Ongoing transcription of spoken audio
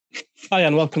Hi,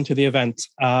 and welcome to the event,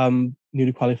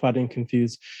 Newly Qualified and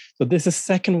Confused. So this is the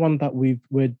second one that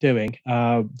we're doing.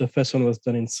 The first one was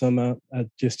done in summer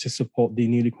just to support the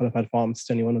newly qualified pharmacists,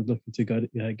 anyone who's looking to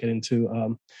get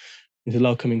into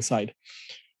Locuming side.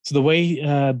 So the way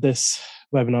this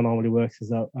webinar normally works is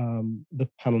that the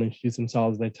panel introduce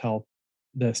themselves, they tell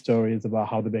their stories about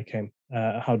how they became,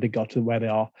 how they got to where they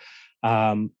are,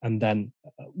 and then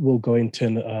we'll go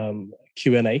into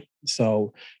Q&A.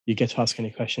 So you get to ask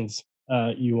any questions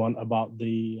you want about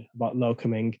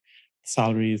locuming,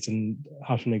 salaries, and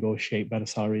how to negotiate better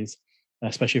salaries,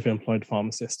 especially if you're an employed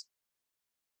pharmacist.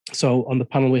 So on the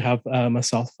panel, we have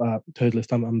myself, Tohidul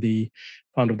Islam. I'm the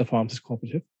founder of the Pharmacist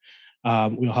Cooperative.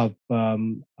 We'll have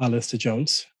Alsidair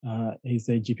Jones. He's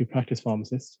a GP practice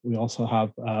pharmacist. We also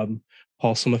have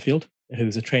Paul Summerfield,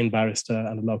 who's a trained barrister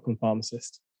and a locum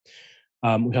pharmacist.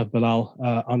 We have Bilal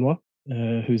Anwar,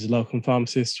 who's a locum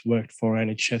pharmacist, worked for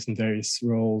NHS in various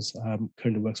roles,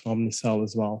 currently works for Omnicell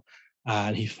as well,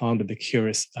 and he founded the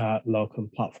CuRis locum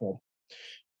platform.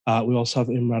 We also have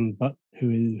Imran Butt,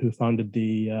 who founded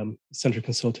the Centra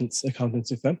Consultants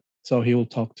accountancy firm. So he will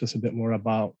talk to us a bit more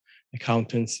about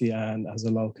accountancy and as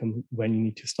a locum, when you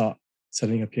need to start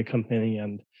setting up your company,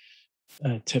 and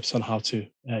tips on how to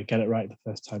get it right the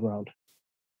first time around.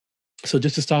 So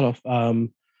just to start off,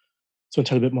 so I'll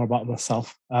tell a bit more about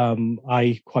myself.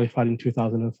 I qualified in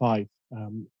 2005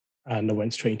 and I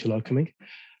went straight into locuming.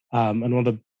 And one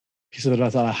of the pieces of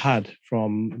advice that I had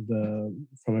from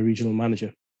a regional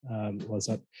manager was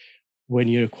that when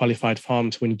you're a qualified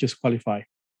pharmacist, when you just qualify,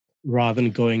 rather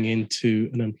than going into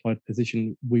an employed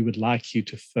position, we would like you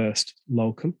to first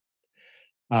locum.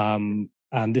 And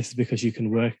this is because you can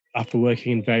work, after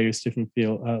working in various different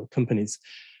companies,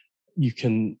 you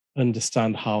can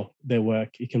understand how they work.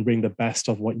 You can bring the best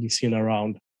of what you've seen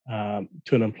around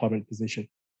to an employment position.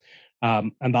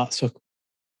 And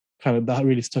that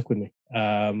really stuck with me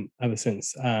ever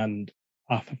since. And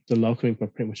after locuming for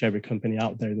pretty much every company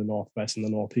out there in the Northwest and the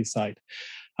Northeast side,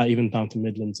 even down to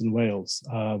Midlands and Wales,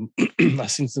 I've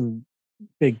seen some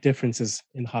big differences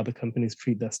in how the companies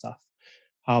treat their staff,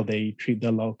 how they treat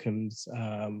their locums,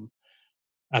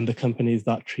 and the companies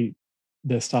that treat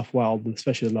their staff well,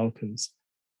 especially the locums,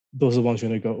 those are the ones you're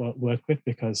going to go work with,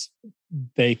 because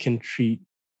if they can treat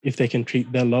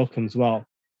their locums well,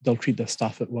 they'll treat their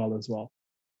staff well as well.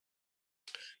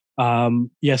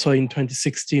 So in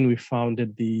 2016, we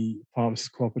founded the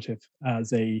Pharmacist Cooperative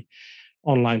as a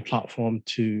online platform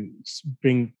to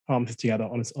bring pharmacists together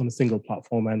on a single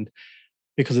platform. And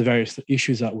because of various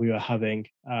issues that we were having,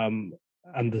 and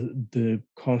the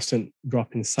constant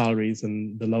drop in salaries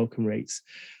and the locum rates,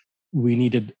 we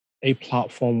needed a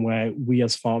platform where we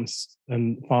as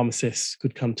pharmacists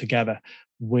could come together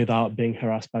without being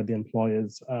harassed by the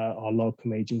employers, our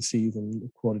locum agencies and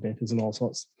coordinators and all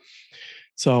sorts.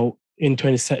 So in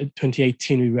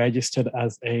 2018, we registered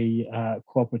as a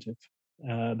cooperative.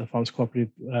 The Pharmacist Cooperative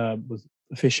was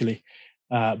officially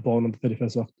born on the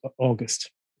 31st of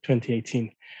August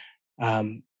 2018.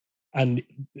 And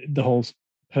the whole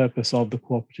purpose of the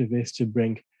cooperative is to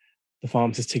bring the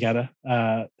pharmacists together,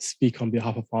 speak on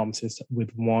behalf of pharmacists with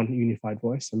one unified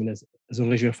voice. I mean, as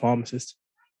long as you're a pharmacist,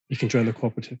 you can join the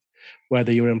cooperative,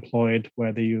 whether you're employed,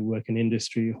 whether you work in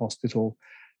industry, hospital,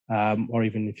 or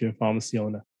even if you're a pharmacy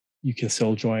owner, you can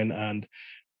still join, and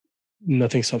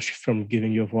nothing stops you from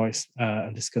giving your voice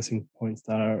and discussing points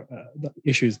that are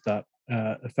issues that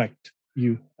affect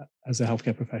you as a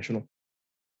healthcare professional.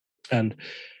 And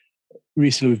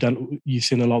recently, you've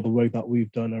seen a lot of the work that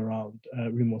we've done around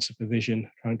remote supervision,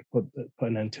 trying to put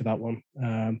an end to that one,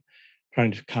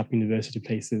 trying to cap university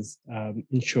places,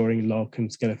 ensuring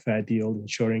locums get a fair deal,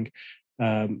 ensuring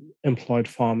employed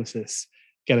pharmacists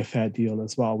get a fair deal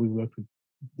as well. We work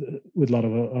with a lot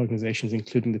of organizations,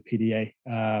 including the PDA,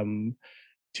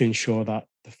 to ensure that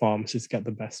the pharmacists get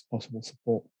the best possible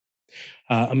support.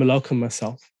 I'm a locum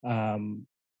myself,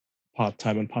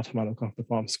 part-time, and part-time I look after the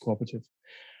Pharmacist Cooperative.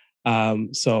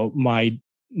 So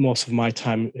most of my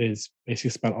time is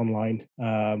basically spent online,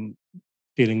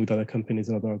 dealing with other companies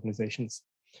and other organizations.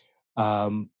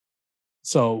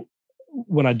 So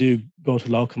when I do go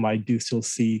to locum, I do still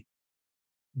see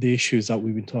the issues that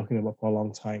we've been talking about for a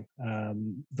long time,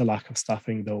 the lack of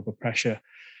staffing, the overpressure.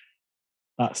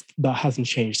 That hasn't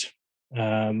changed.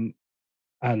 And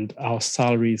our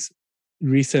salaries,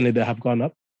 recently they have gone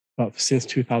up, but since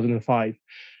 2005,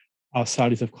 our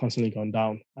salaries have constantly gone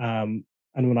down. And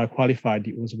when I qualified,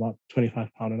 it was about £25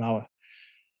 an hour.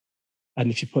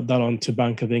 And if you put that onto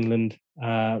Bank of England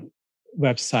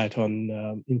website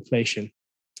on inflation,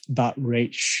 that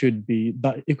rate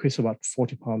that equates to about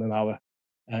 £40 an hour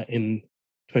in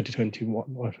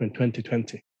 2021 or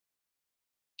 2020.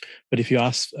 But if you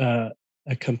ask a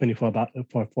company for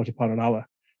 £40 an hour,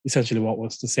 essentially what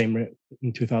was the same rate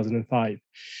in 2005,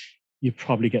 you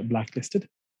probably get blacklisted.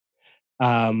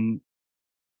 And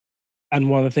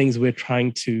one of the things we're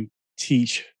trying to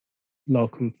teach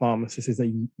locum pharmacists is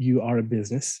that you are a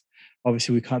business.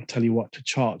 Obviously, we can't tell you what to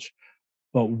charge,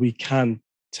 but we can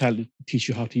teach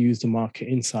you how to use the market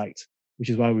insight, which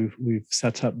is why we've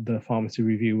set up the pharmacy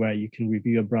review, where you can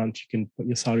review a branch, you can put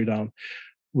your salary down.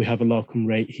 We have a locum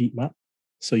rate heat map,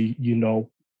 so you know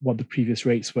what the previous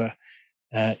rates were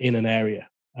in an area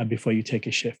before you take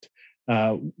a shift.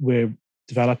 We're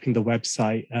developing the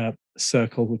website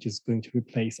Circle, which is going to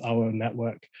replace our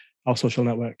network, our social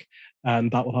network,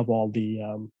 and that will have all the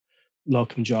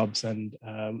locum jobs and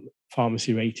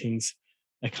pharmacy ratings,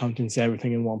 accountancy,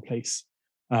 everything in one place.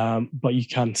 But you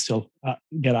can still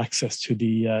get access to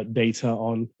the data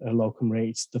on locum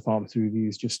rates, the pharmacy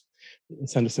reviews. Just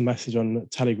send us a message on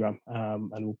Telegram,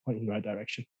 and we'll point you in the right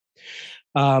direction.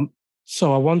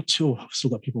 So I want to, I've still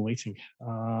got people waiting.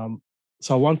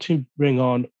 So I want to bring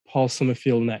on Paul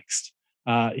Summerfield next.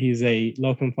 He's a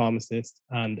locum pharmacist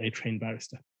and a trained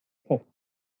barrister. Paul.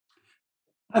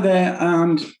 Hi there,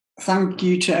 and thank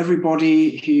you to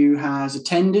everybody who has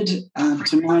attended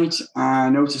tonight. I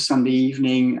know it's a Sunday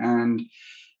evening and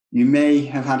you may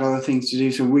have had other things to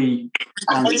do, so it's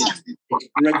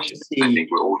great to see. I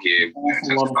think we're all here.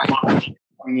 A lot of people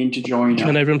coming in to join us.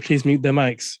 Can everyone please mute their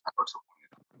mics?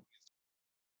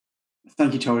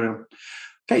 Thank you, Tohidul.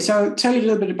 Okay, so I'll tell you a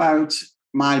little bit about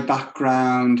my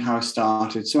background, how I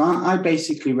started. So I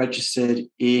basically registered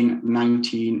in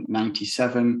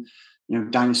 1997. You know,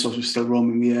 dinosaurs were still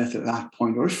roaming the earth at that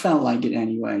point, or it felt like it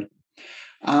anyway.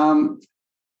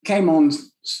 Came on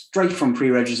straight from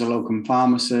pre-reg as a locum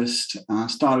pharmacist,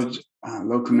 started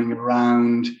locuming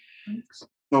around,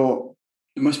 thought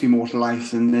there must be more to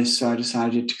life than this, so I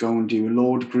decided to go and do a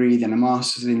law degree, then a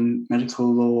master's in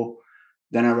medical law,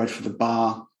 then I read for the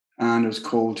bar, and I was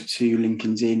called to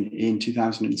Lincoln's Inn in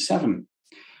 2007.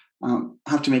 I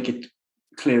have to make it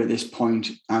clear at this point,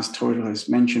 as Tohidul has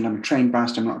mentioned, I'm a trained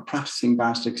barrister. I'm not a practicing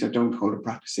barrister because I don't hold a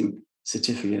practicing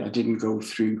certificate. I didn't go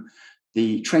through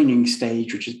the training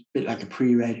stage, which is a bit like a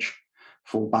pre-reg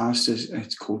for barristers.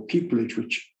 It's called pupillage,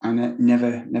 which I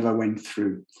never went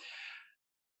through.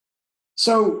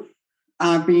 So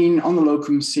I've been on the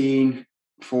locum scene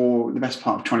for the best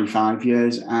part of 25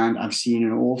 years, and I've seen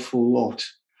an awful lot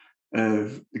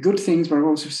of the good things, but I've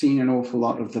also seen an awful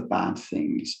lot of the bad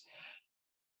things.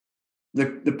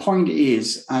 The point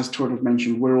is, as Tohidul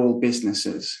mentioned, we're all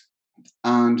businesses.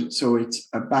 And so it's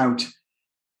about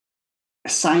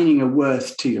assigning a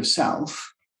worth to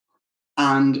yourself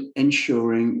and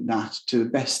ensuring that to the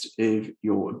best of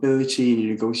your ability and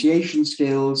your negotiation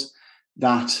skills,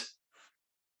 that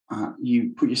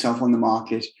you put yourself on the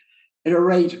market at a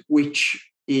rate which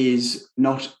is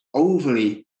not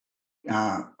overly,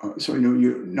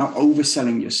 you're not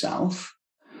overselling yourself,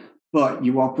 but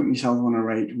you are putting yourself on a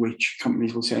rate which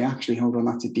companies will say, actually, hold on,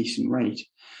 that's a decent rate.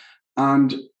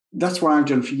 And that's what I've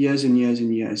done for years and years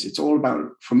and years. It's all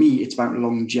about, for me, it's about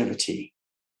longevity.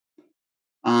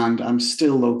 And I'm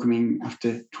still locuming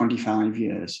after 25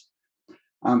 years.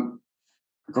 I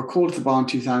got called to the bar in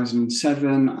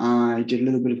 2007. I did a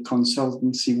little bit of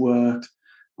consultancy work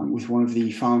with one of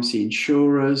the pharmacy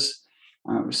insurers.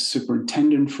 I was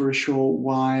superintendent for a short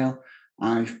while.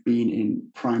 I've been in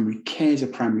primary care as a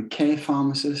primary care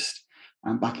pharmacist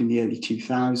back in the early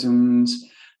 2000s.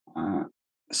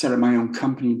 Set up my own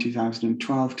company in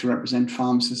 2012 to represent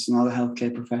pharmacists and other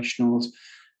healthcare professionals.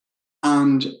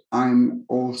 And I'm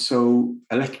also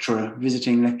a lecturer,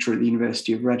 visiting lecturer at the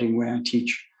University of Reading, where I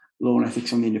teach law and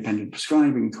ethics on the independent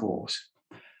prescribing course.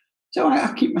 So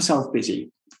I keep myself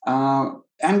busy, and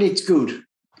it's good.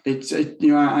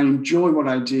 I enjoy what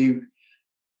I do.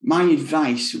 My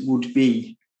advice would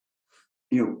be,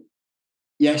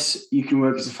 yes, you can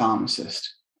work as a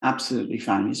pharmacist. Absolutely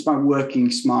fine. It's about working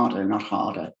smarter, not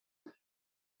harder.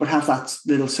 But have that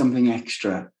little something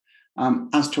extra.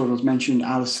 As Tohidul's mentioned,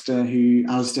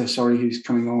 Alsidair, who's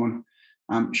coming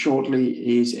on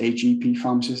shortly, is a GP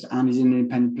pharmacist and is an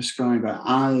independent prescriber.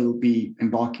 I'll be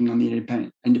embarking on the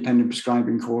independent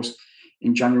prescribing course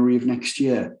in January of next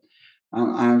year.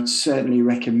 I would certainly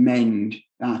recommend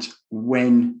that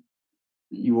when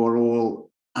you are all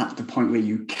at the point where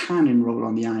you can enroll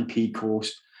on the IP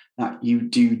course, that you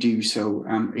do so.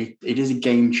 It is a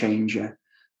game changer,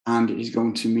 and it is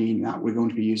going to mean that we're going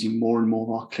to be using more and more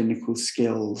of our clinical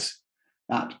skills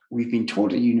that we've been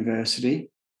taught at university,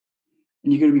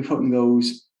 and you're going to be putting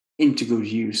those into good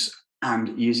use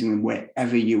and using them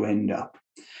wherever you end up.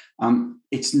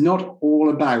 It's not all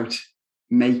about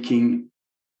making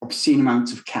or obscene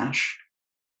amounts of cash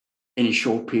in a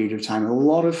short period of time. A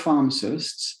lot of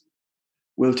pharmacists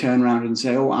will turn around and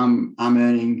say, oh, I'm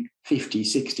earning 50,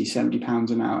 60, 70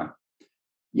 pounds an hour.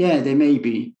 Yeah, they may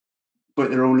be, but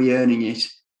they're only earning it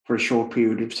for a short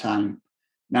period of time.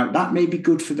 Now, that may be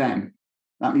good for them.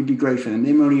 That may be great for them.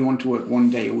 They may only want to work 1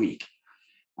 day a week.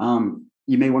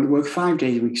 You may want to work 5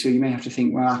 days a week. So you may have to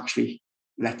think, well, actually,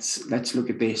 let's look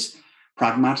at this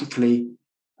pragmatically,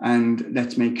 and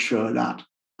let's make sure that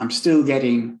I'm still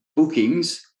getting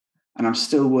bookings and I'm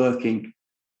still working.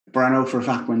 But I know for a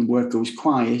fact when work goes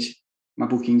quiet, my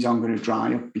bookings aren't going to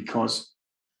dry up because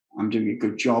I'm doing a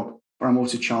good job, but I'm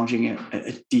also charging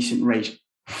a decent rate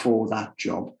for that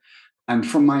job. And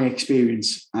from my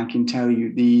experience, I can tell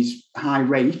you these high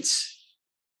rates,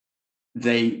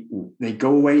 they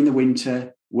go away in the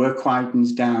winter, work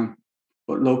quietens down,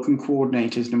 but locum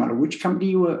coordinators, no matter which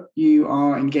company you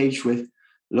are engaged with,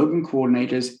 locum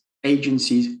coordinators,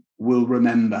 agencies will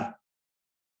remember.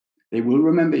 They will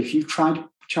remember. If you try to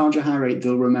charge a high rate,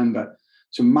 they'll remember.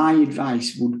 So my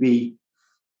advice would be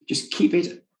just keep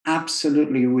it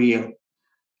absolutely real.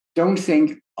 Don't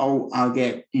think, oh, I'll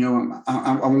get,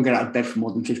 I won't get out of bed for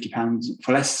more than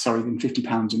less than 50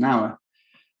 pounds an hour.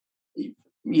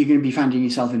 You're going to be finding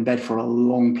yourself in bed for a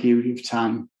long period of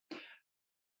time.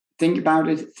 Think about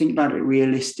it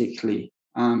realistically.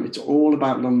 It's all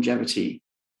about longevity.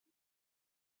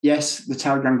 Yes, the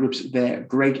Telegram groups, they're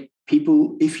great.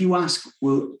 People, if you ask,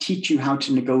 will teach you how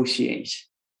to negotiate.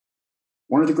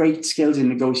 One of the great skills in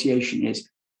negotiation is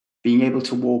being able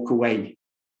to walk away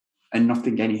and not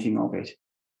think anything of it.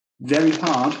 Very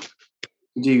hard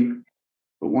to do,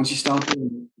 but once you start doing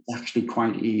it, it's actually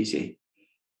quite easy.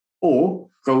 Or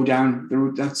go down the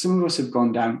route that some of us have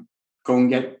gone down, go and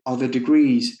get other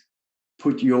degrees,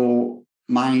 put your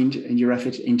mind and your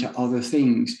effort into other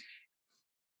things.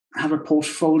 Have a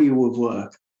portfolio of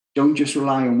work. Don't just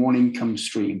rely on one income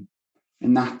stream.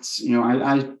 And that's,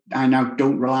 I now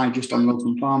don't rely just on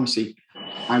locum pharmacy.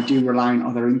 I do rely on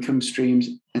other income streams,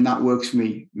 and that works for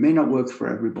me. May not work for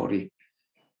everybody.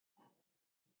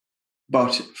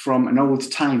 But from an old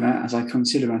timer, as I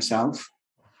consider myself,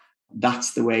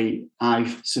 that's the way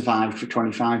I've survived for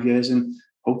 25 years and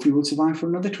hopefully will survive for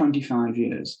another 25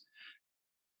 years.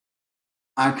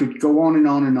 I could go on and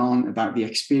on and on about the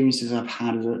experiences I've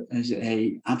had as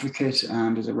an advocate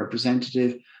and as a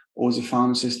representative or as a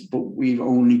pharmacist, but we've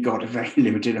only got a very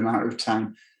limited amount of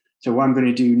time. So what I'm going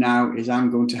to do now is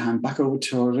I'm going to hand back over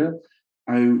to Tohidul.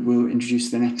 I will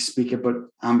introduce the next speaker, but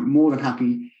I'm more than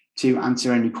happy to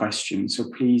answer any questions. So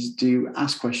please do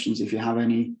ask questions if you have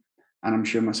any, and I'm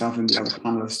sure myself and the other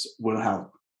panelists will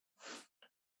help.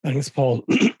 Thanks, Paul.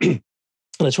 I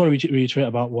just want to reiterate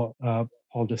about what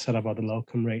Paul just said about the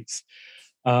locum rates.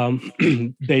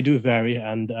 They do vary,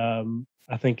 and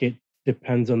I think it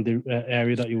depends on the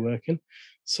area that you work in.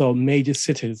 So major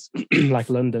cities like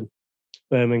London,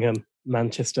 Birmingham,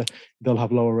 Manchester, they'll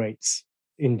have lower rates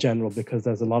in general because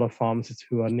there's a lot of pharmacists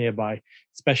who are nearby,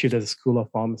 especially if there's a school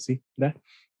of pharmacy there.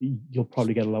 You'll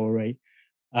probably get a lower rate.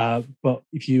 But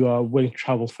if you are willing to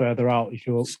travel further out, if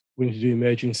you're willing to do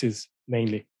emergencies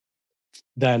mainly,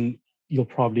 then you'll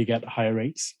probably get higher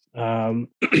rates. I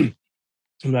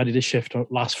did a shift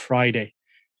last Friday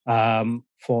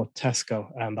for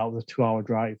Tesco, and that was a 2-hour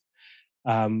drive.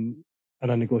 And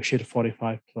I negotiated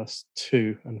 45 plus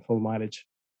 2 and full mileage.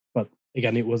 But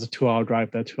again, it was a 2-hour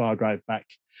drive there, 2-hour drive back.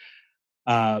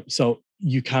 So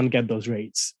you can get those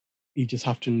rates. You just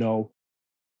have to know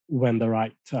when the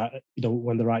right,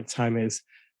 when the right time is,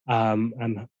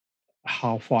 and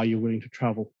how far you're willing to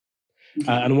travel.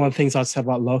 And one of the things I'd say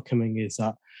about locuming is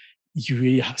that you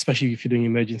really, especially if you're doing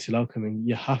emergency locuming,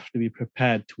 you have to be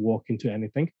prepared to walk into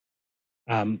anything.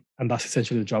 And that's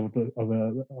essentially the job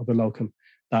of a locum,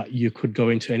 that you could go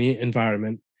into any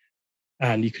environment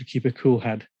and you could keep a cool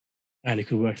head and you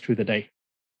could work through the day.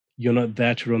 You're not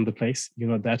there to run the place. You're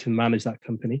not there to manage that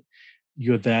company.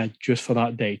 You're there just for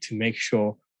that day to make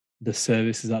sure the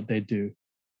services that they do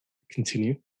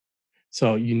continue.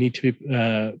 So you need to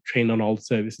be trained on all the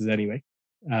services anyway.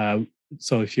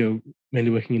 So if you're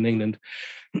mainly working in England,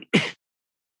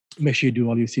 make sure you do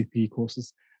all your CPE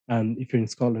courses. And if you're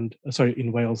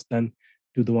in Wales, then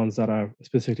do the ones that are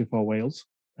specifically for Wales.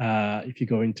 If you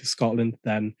go into Scotland,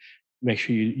 then make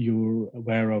sure you're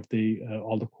aware of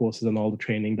all the courses and all the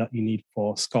training that you need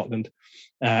for Scotland,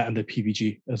 and the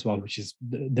PVG as well, which is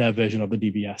their version of the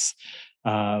DBS.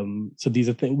 So these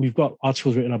are things, we've got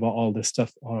articles written about all this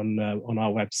stuff on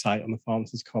our website, on the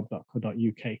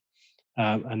pharmacistcoop.co.uk.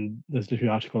 And there's literally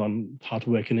an article on how to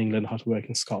work in England, how to work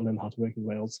in Scotland, how to work in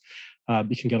Wales.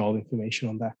 You can get all the information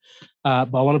on there.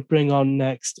 But I want to bring on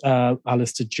next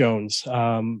Alsidair Jones,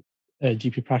 a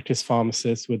GP practice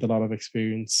pharmacist with a lot of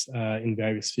experience in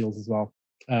various fields as well.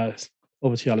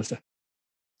 Over to you, Alsidair.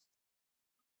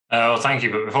 Well, thank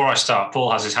you. But before I start,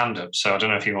 Paul has his hand up, so I don't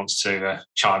know if he wants to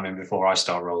chime in before I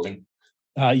start rolling.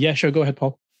 Yeah, sure. Go ahead,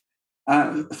 Paul.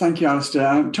 Thank you,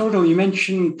 Alsidair. Total, you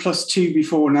mentioned +2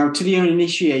 before. Now, to the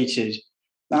uninitiated,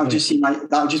 that'll just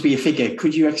be a figure.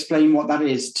 Could you explain what that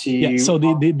is to? Yeah. So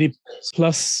the +1,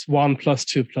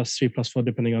 +2, +3, +4,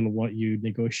 depending on what you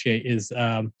negotiate, is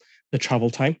the travel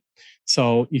time.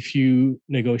 So if you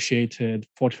negotiated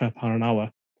 £45 an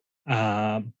hour,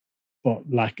 but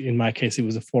like in my case, it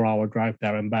was a 4-hour drive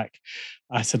there and back.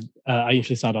 I said I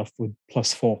usually start off with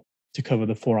 +4 to cover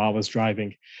the 4 hours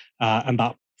driving, and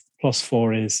that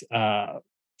 +4 is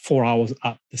 4 hours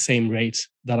at the same rate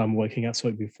that I'm working at. So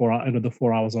it'd be another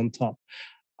 4 hours on top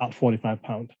at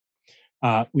 £45.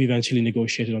 We eventually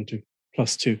negotiated onto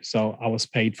 +2, so I was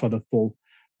paid for the full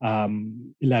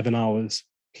 11 hours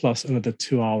plus another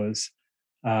 2 hours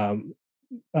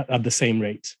at the same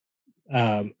rate.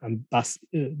 And that's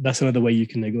another way you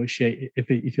can negotiate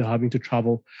if you're having to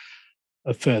travel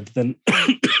further than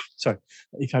sorry,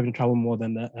 if you're having to travel more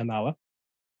than an hour,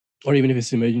 or even if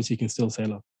it's an emergency, you can still say,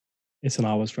 look, it's an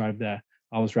hour's drive there,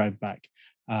 hour's drive back.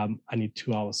 I need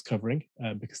 2 hours covering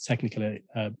because technically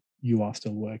you are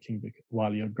still working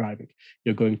while you're driving.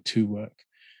 You're going to work.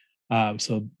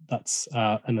 So that's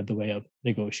another way of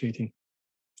negotiating.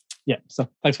 Yeah, so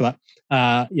thanks for that.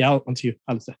 Yeah, on to you,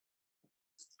 Alsidair.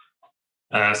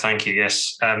 Thank you.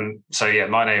 Yes. So yeah,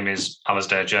 my name is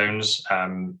Alsidair Jones.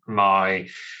 My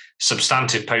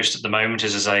substantive post at the moment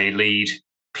is as a lead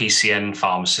PCN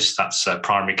pharmacist. That's a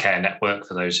primary care network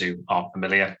for those who aren't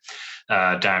familiar,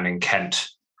 down in Kent,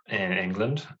 in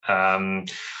England.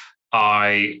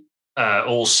 I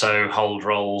also hold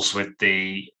roles with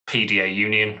the PDA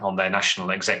Union on their national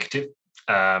executive.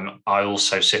 I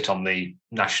also sit on the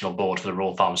national board for the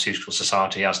Royal Pharmaceutical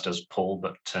Society, as does Paul,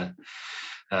 but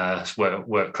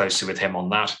work closely with him on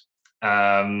that.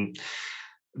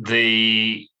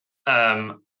 The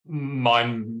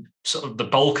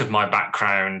bulk of my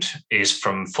background is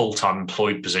from full-time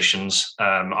employed positions.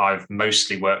 I've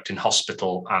mostly worked in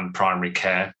hospital and primary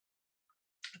care.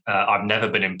 I've never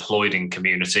been employed in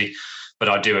community, but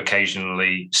I do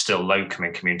occasionally still locum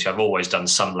in community. I've always done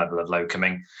some level of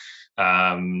locuming,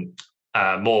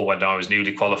 more when I was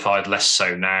newly qualified, less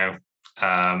so now.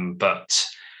 But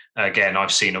again,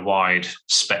 I've seen a wide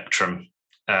spectrum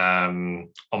on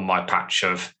my patch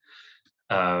of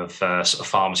sort of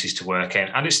pharmacies to work in,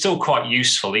 and it's still quite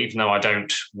useful, even though I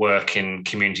don't work in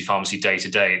community pharmacy day to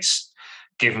day. It's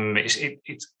given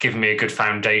me a good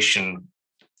foundation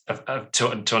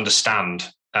to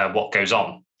understand what goes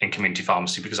on in community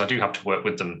pharmacy, because I do have to work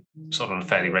with them sort of on a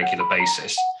fairly regular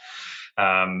basis.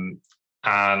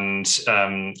 And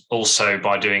also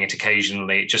by doing it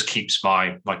occasionally, it just keeps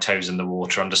my toes in the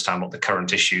water, understand what the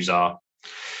current issues are.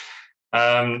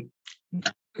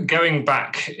 Going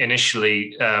back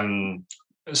initially,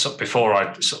 so before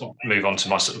I sort of move on to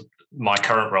my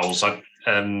current roles,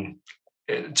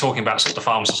 talking about sort of the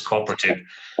Pharmacist Cooperative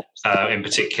in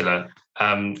particular,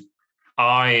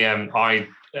 I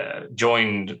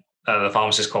joined the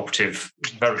Pharmacist Cooperative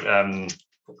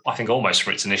I think almost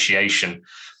from its initiation.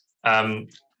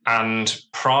 And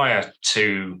prior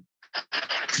to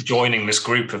joining this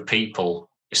group of people,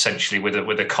 essentially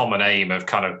with a common aim of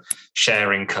kind of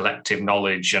sharing collective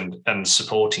knowledge and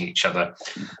supporting each other,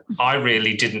 I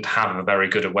really didn't have a very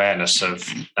good awareness of.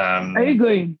 Are you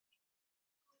going?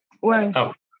 Where?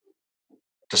 Oh,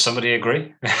 does somebody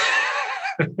agree?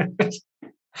 Can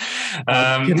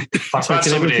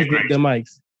somebody agree the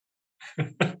mics?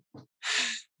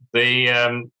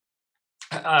 When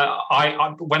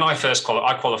I first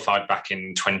I qualified back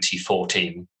in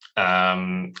 2014.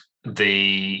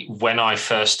 When I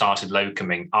first started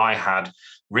locuming, I had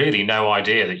really no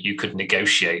idea that you could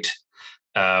negotiate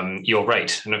your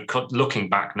rate. And of course, looking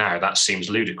back now, that seems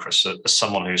ludicrous. As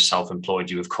someone who's self-employed,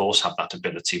 you of course have that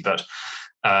ability, but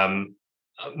and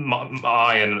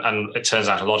it turns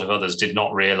out a lot of others did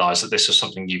not realize that this was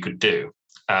something you could do.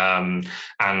 And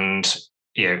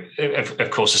you know, of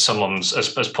course, as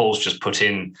Paul's just put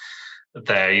in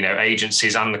there, you know,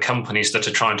 agencies and the companies that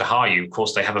are trying to hire you, of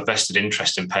course, they have a vested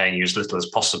interest in paying you as little as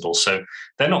possible. So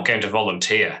they're not going to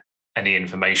volunteer any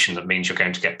information that means you're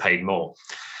going to get paid more.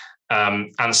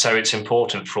 And so it's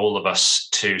important for all of us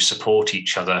to support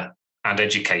each other and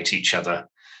educate each other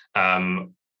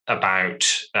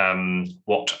about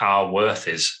what our worth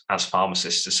is as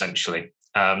pharmacists, essentially.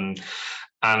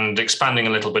 And expanding a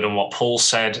little bit on what Paul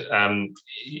said,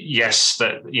 yes,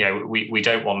 that we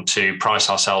don't want to price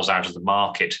ourselves out of the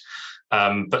market,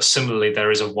 but similarly,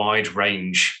 there is a wide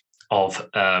range of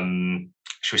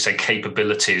should we say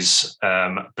capabilities,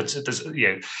 but there's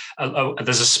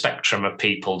a spectrum of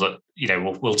people that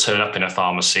will turn up in a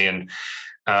pharmacy, and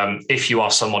if you are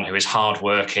someone who is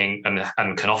hardworking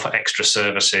and can offer extra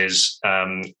services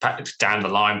down the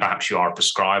line, perhaps you are a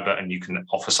prescriber and you can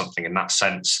offer something in that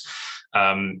sense.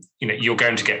 You're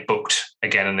going to get booked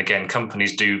again and again.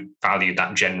 Companies do value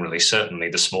that generally, certainly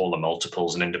the smaller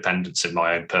multiples and independents in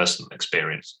my own personal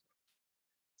experience.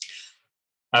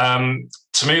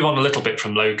 To move on a little bit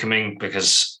from locuming,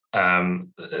 because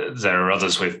there are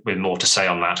others with more to say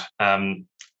on that.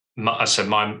 So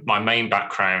my main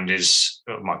background is,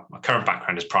 my current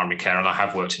background is primary care, and I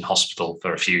have worked in hospital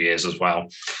for a few years as well.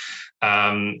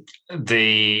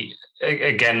 The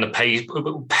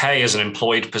pay as an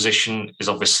employed position is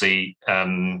obviously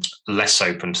less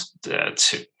open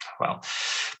to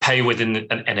pay within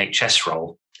an NHS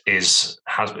role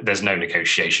there's no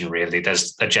negotiation really.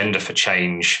 There's agenda for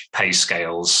change, pay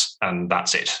scales, and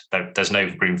that's it. There's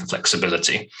no room for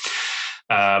flexibility.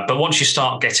 But once you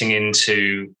start getting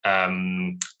into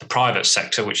the private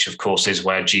sector, which of course is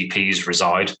where GPs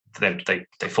reside, they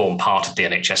form part of the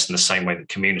NHS in the same way that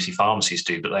community pharmacies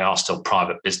do, but they are still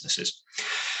private businesses.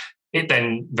 It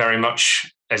then very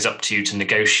much is up to you to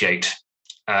negotiate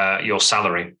your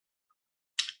salary.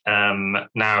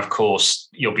 Now, of course,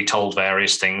 you'll be told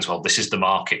various things. Well, this is the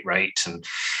market rate, and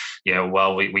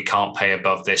we can't pay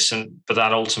above this, but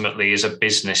that ultimately is a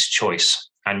business choice.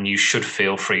 And you should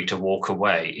feel free to walk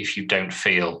away if you don't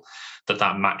feel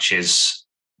that matches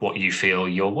what you feel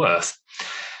you're worth.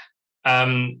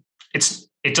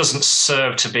 It doesn't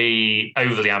serve to be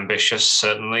overly ambitious,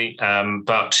 certainly,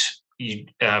 but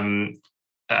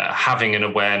having an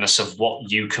awareness of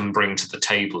what you can bring to the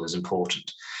table is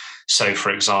important. So,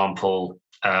 for example,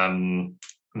 when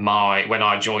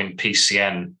I joined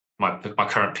PCN, my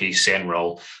current PCN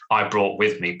role, I brought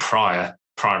with me prior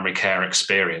primary care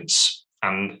experience.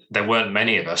 And there weren't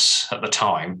many of us at the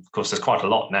time. Of course, there's quite a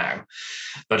lot now.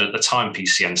 But at the time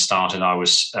PCN started, I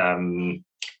was,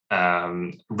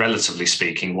 relatively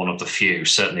speaking, one of the few,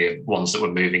 certainly ones that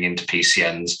were moving into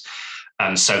PCNs.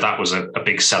 And so that was a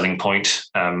big selling point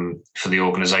for the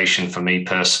organisation, for me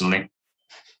personally.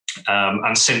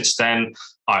 And since then,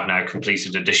 I've now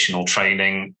completed additional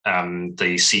training,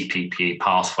 the CPP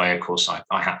pathway. Of course,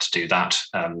 I had to do that.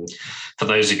 For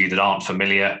those of you that aren't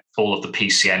familiar, all of the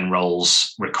PCN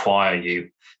roles require you,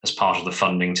 as part of the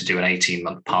funding, to do an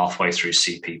 18-month pathway through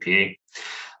CPPE.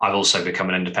 I've also become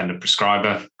an independent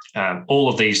prescriber. All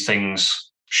of these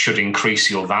things should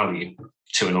increase your value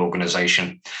to an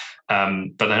organisation,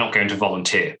 but they're not going to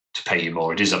volunteer to pay you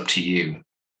more. It is up to you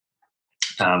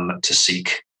to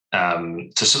seek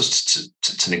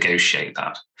to negotiate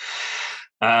that.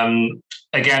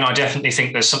 Again, I definitely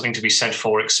think there's something to be said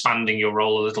for expanding your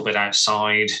role a little bit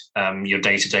outside your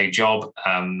day-to-day job,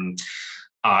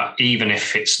 even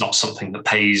if it's not something that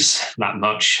pays that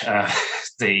much.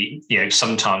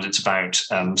 Sometimes it's about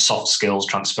soft skills,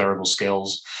 transferable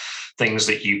skills, things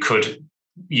that you could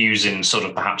use in sort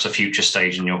of perhaps a future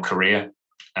stage in your career.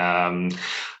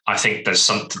 I think there's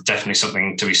definitely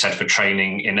something to be said for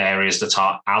training in areas that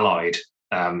are allied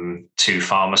to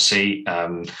pharmacy.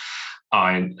 I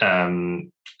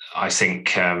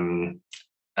think I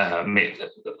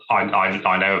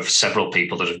know of several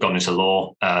people that have gone into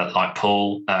law, like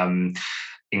Paul.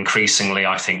 Increasingly,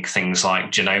 I think things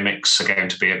like genomics are going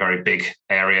to be a very big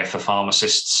area for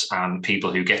pharmacists, and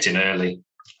people who get in early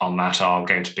on that are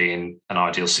going to be in an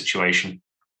ideal situation.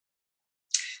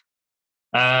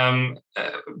 But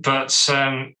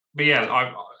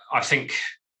yeah, I think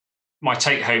my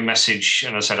take-home message,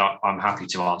 and I said I'm happy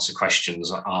to answer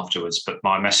questions afterwards, but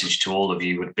my message to all of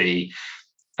you would be,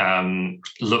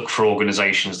 look for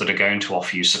organisations that are going to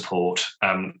offer you support.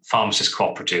 Pharmacist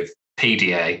Cooperative,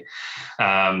 PDA.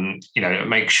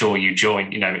 Make sure you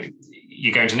join.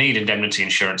 You're going to need indemnity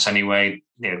insurance anyway.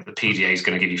 The PDA is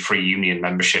going to give you free union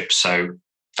membership, so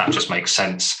that just makes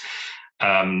sense.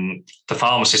 The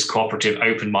Pharmacist Cooperative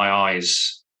opened my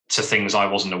eyes to things I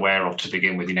wasn't aware of to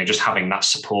begin with. Just having that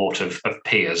support of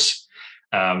peers,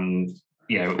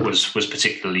 was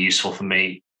particularly useful for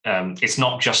me. It's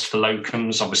not just for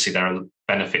locums. Obviously, there are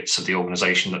benefits of the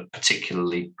organisation that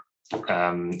particularly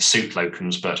suit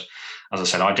locums. But as I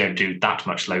said, I don't do that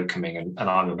much locuming, and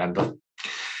I'm a member.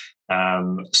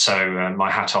 So my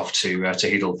hat off to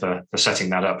Tohidul for setting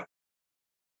that up.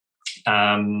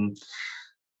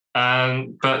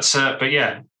 But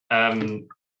yeah,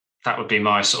 that would be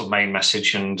my sort of main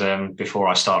message. And before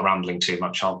I start rambling too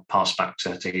much, I'll pass back to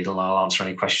Tohidul. I'll answer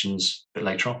any questions a bit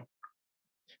later on.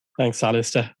 Thanks,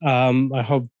 Alistair. I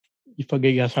hope you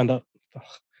found that. Let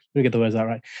me get the words out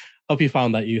right. Hope you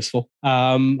found that useful.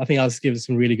 I think I'll just give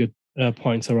some really good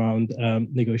points around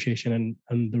negotiation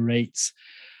and the rates.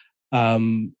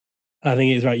 I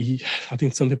think it's right. I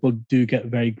think some people do get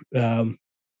very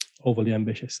overly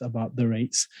ambitious about the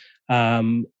rates.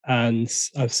 And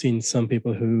I've seen some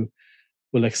people who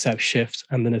will accept shift,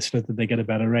 and then as soon as they get a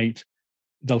better rate,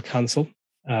 they'll cancel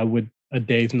with a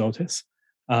day's notice.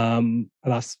 And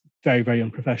that's very, very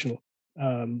unprofessional.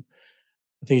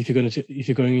 I think if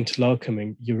you're going into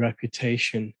locuming, your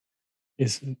reputation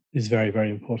is very, very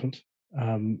important.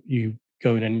 You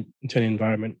go into an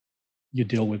environment, you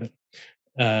deal with it.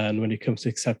 And when it comes to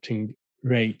accepting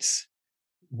rates,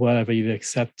 whatever you've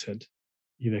accepted.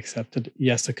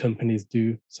 Yes, the companies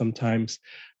do sometimes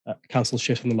cancel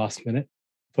shifts in the last minute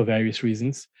for various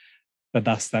reasons, but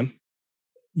that's them.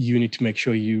 You need to make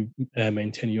sure you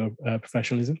maintain your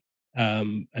professionalism.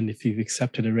 And if you've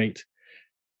accepted a rate,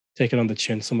 take it on the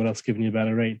chin, someone else giving you a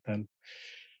better rate, then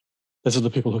there's other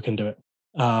people who can do it.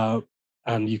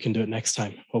 And you can do it next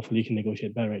time. Hopefully you can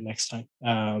negotiate better rate next time.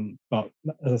 But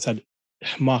as I said,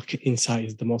 market insight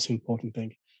is the most important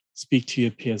thing. Speak to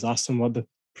your peers, ask them what the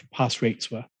past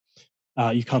rates were.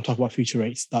 You can't talk about future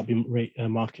rates, that'd be rate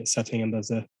market setting, and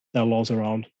there are laws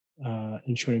around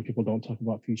ensuring people don't talk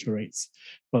about future rates,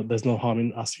 but there's no harm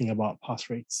in asking about past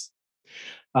rates.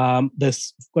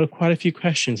 There's got quite a few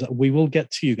questions that we will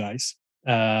get to you guys,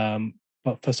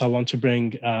 but first I want to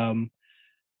bring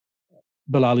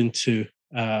Bilal into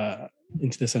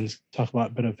this and talk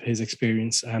about a bit of his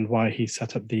experience and why he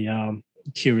set up the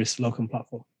CuRis Locum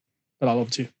platform. Bilal,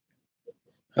 over to you.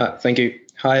 Thank you.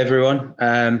 Hi, everyone.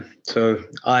 So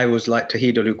I was like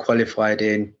Tohidul, who qualified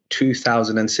in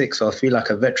 2006. So I feel like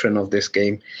a veteran of this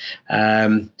game.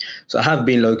 So I have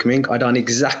been locuming. I done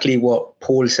exactly what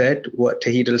Paul said, what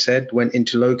Tohidul said, went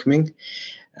into locuming.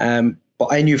 But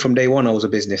I knew from day one I was a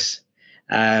business.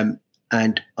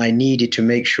 And I needed to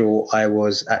make sure I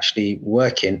was actually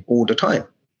working all the time.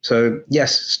 So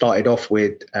yes, started off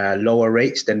with lower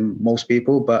rates than most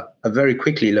people, but I very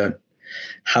quickly learned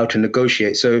how to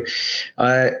negotiate. So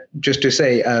just to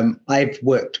say, I've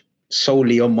worked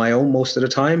solely on my own most of the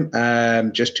time,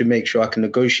 just to make sure I can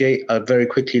negotiate. I very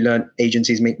quickly learned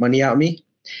agencies make money out of me.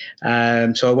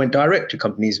 So I went direct to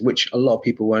companies, which a lot of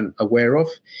people weren't aware of.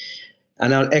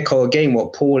 And I'll echo again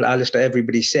what Paul, Alistair,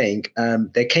 everybody's saying.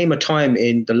 There came a time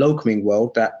in the locuming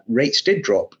world that rates did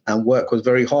drop and work was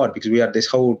very hard because we had this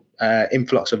whole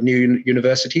influx of new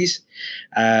universities,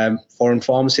 foreign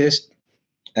pharmacists,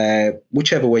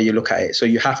 whichever way you look at it. So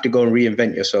you have to go and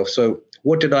reinvent yourself. So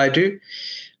what did I do?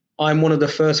 I'm one of the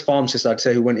first pharmacists, I'd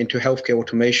say, who went into healthcare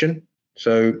automation.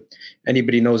 So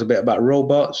anybody knows a bit about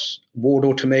robots, ward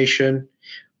automation,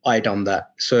 I done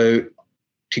that. So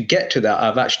to get to that,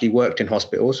 I've actually worked in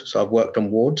hospitals. So I've worked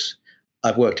on wards.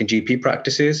 I've worked in GP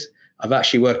practices. I've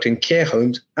actually worked in care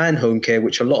homes and home care,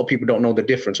 which a lot of people don't know the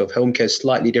difference of. Home care is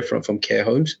slightly different from care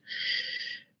homes.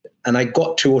 And I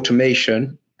got to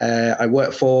automation. I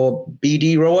worked for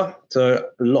BD Rower. So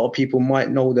a lot of people might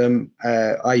know them.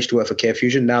 I used to work for Care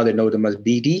Fusion. Now they know them as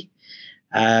BD.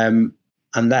 And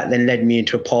that then led me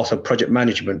into a path of project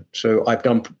management. So I've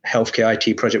done healthcare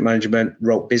IT project management,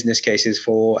 wrote business cases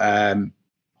for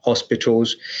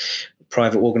hospitals,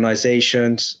 private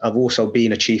organizations. I've also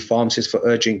been a chief pharmacist for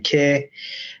urgent care,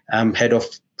 head of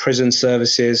prison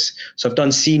services. So I've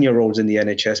done senior roles in the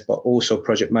NHS, but also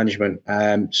project management.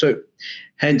 So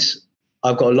hence,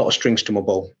 I've got a lot of strings to my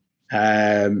bow.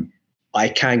 I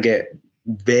can get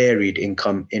varied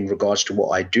income in regards to what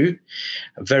I do.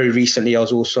 Very recently, I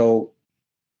was also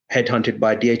headhunted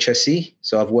by DHSC.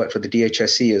 So I've worked for the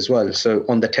DHSC as well. So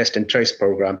on the test and trace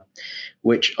program,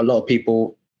 which a lot of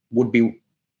people would be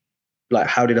like,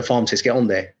 how did a pharmacist get on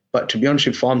there? But to be honest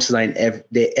with pharmacists,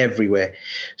 they're everywhere.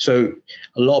 So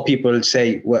a lot of people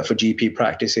say work for GP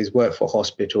practices, work for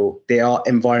hospital. There are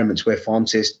environments where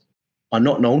pharmacists are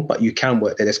not known, but you can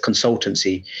work there. There's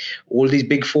consultancy. All these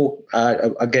big four,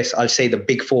 I guess I'll say the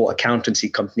big four accountancy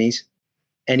companies,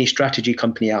 any strategy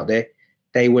company out there,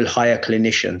 they will hire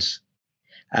clinicians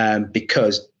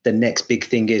because the next big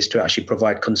thing is to actually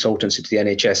provide consultancy to the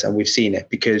NHS. And we've seen it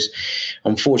because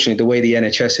unfortunately, the way the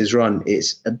NHS is run,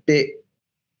 it's a bit,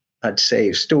 I'd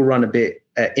say, still run a bit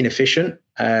inefficient.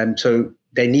 So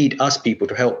they need us people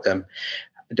to help them,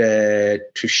 to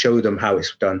show them how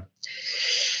it's done.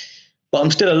 But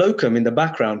I'm still a locum in the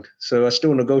background. So I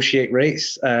still negotiate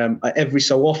rates. I every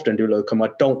so often do locum. I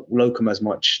don't locum as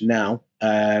much now.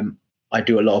 I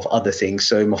do a lot of other things.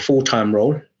 So my full-time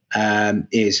role,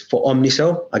 is for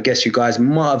Omnicell. I guess you guys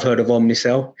might have heard of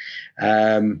Omnicell.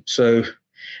 So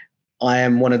I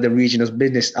am one of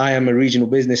the I am a regional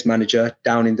business manager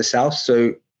down in the south.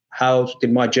 So how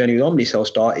did my journey with Omnicell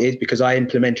start is because I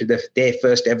implemented their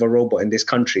first ever robot in this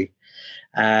country.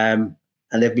 And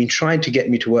they've been trying to get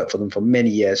me to work for them for many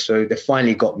years. So they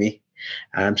finally got me.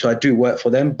 So I do work for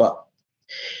them, but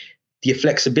the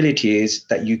flexibility is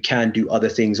that you can do other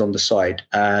things on the side.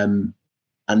 And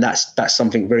that's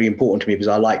something very important to me because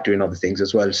I like doing other things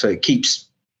as well. So it keeps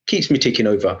me ticking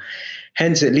over.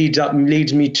 Hence, it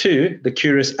leads me to the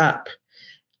CuRis app.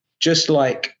 Just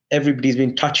like everybody's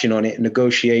been touching on it,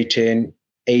 negotiating,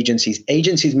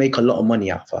 agencies make a lot of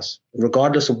money out of us,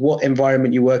 regardless of what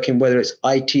environment you work in, whether it's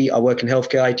IT, I work in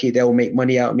healthcare IT, they will make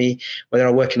money out of me, whether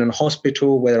I work in a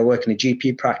hospital, whether I work in a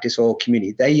GP practice or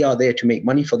community, they are there to make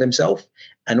money for themselves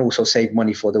and also save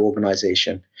money for the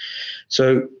organization.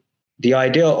 So the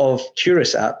idea of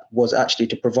CuRis app was actually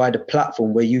to provide a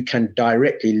platform where you can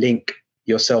directly link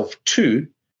yourself to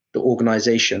the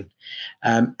organization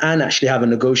and actually have a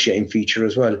negotiating feature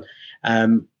as well.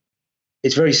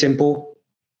 It's very simple.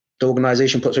 The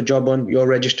organization puts a job on, you're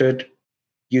registered,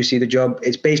 you see the job.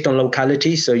 It's based on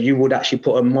locality. So you would actually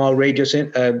put a mile radius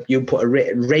in, you put a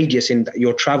radius in,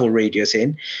 your travel radius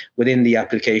in within the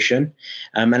application.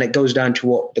 And it goes down to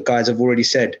what the guys have already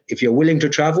said. If you're willing to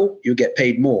travel, you get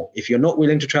paid more. If you're not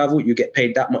willing to travel, you get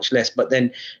paid that much less. But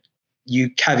then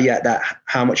you caveat that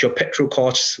how much your petrol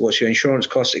costs, what's your insurance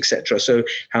costs, etc. So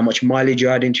how much mileage you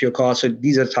add into your car. So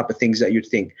these are the type of things that you'd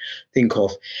think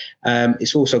of.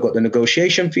 It's also got the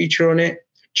negotiation feature on it,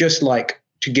 just like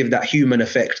to give that human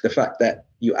effect, the fact that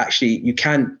you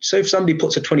can. So if somebody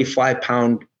puts a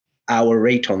 £25 hour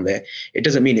rate on there, it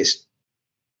doesn't mean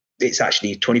it's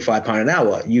actually £25 an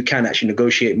hour. You can actually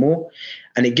negotiate more,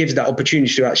 and it gives that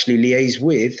opportunity to actually liaise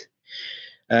with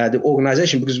the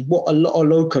organization, because what a lot of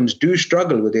locums do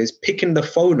struggle with is picking the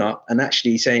phone up and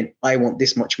actually saying, I want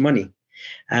this much money.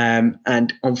 And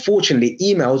unfortunately,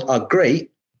 emails are great,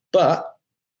 but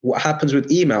what happens with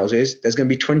emails is there's going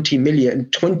to be 20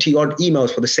 odd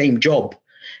emails for the same job.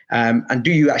 And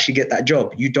do you actually get that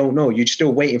job? You don't know. You're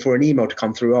still waiting for an email to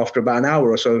come through after about an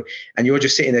hour or so. And you're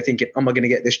just sitting there thinking, am I going to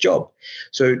get this job?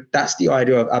 So that's the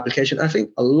idea of application. I think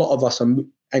a lot of us are,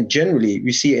 and generally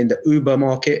we see it in the Uber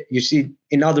market. You see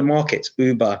in other markets,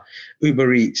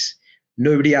 Uber Eats.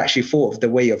 Nobody actually thought of the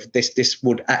way of this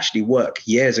would actually work.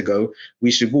 Years ago, we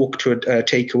should walk to a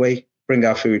takeaway, bring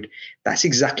our food. That's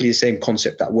exactly the same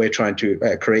concept that we're trying to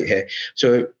create here.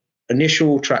 So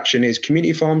initial traction is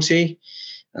community pharmacy.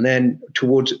 And then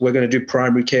we're going to do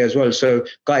primary care as well. So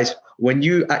guys, when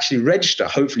you actually register,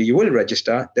 hopefully you will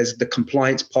register, there's the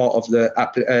compliance part of the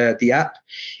app.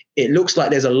 It looks like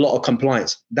there's a lot of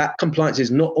compliance. That compliance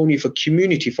is not only for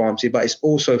community pharmacy, but it's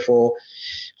also for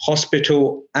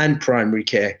hospital and primary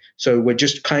care. So we're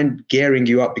just kind of gearing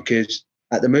you up, because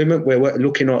at the moment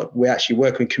we're actually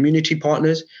working with community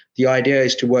partners. The idea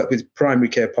is to work with primary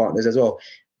care partners as well.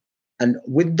 And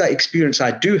with that experience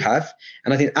I do have,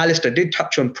 and I think Alistair did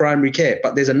touch on primary care,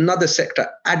 but there's another sector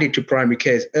added to primary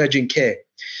care, is urgent care.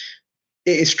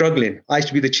 It is struggling. I used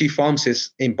to be the chief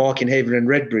pharmacist in Barkinghaven and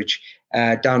Redbridge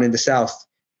down in the south.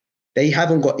 They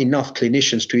haven't got enough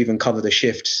clinicians to even cover the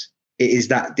shifts.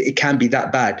 It can be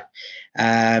that bad.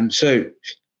 And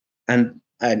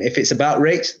if it's about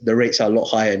rates, the rates are a lot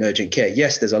higher in urgent care.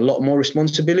 Yes, there's a lot more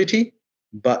responsibility,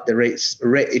 but the rates,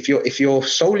 if you're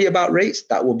solely about rates,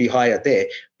 that will be higher there.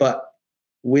 But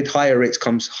with higher rates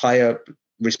comes higher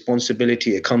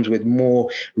responsibility. It comes with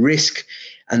more risk.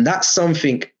 And that's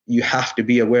something you have to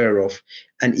be aware of.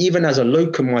 And even as a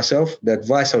locum myself, the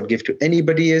advice I would give to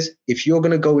anybody is, if you're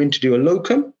going to go in to do a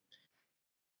locum,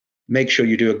 make sure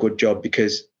you do a good job,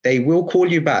 because they will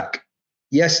call you back.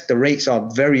 Yes, the rates are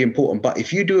very important, but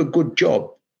if you do a good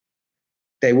job,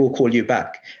 they will call you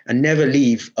back, and never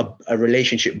leave a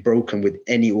relationship broken with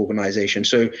any organization.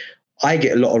 So I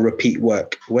get a lot of repeat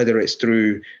work, whether it's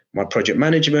through my project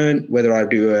management, whether I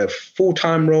do a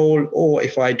full-time role, or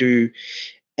if I do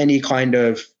any kind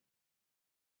of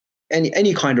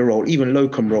role, even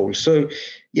locum roles. So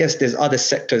yes, there's other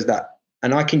sectors that,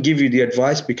 and I can give you the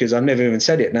advice because I've never even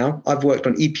said it now. I've worked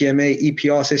on EPMA,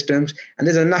 EPR systems, and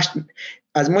there's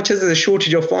as much as there's a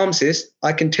shortage of pharmacists,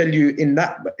 I can tell you in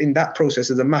that process,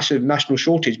 there's a massive national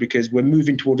shortage, because we're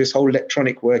moving toward this whole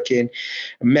electronic working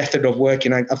method of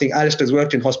working. I think Alistair's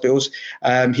worked in hospitals.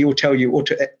 He will tell you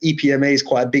EPMA is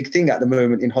quite a big thing at the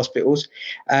moment in hospitals.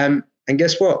 And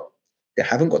guess what? They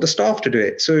haven't got the staff to do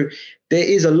it. So there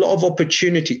is a lot of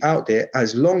opportunity out there,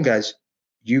 as long as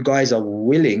you guys are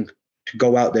willing to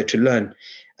go out there to learn.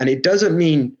 And it doesn't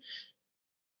mean,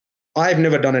 I've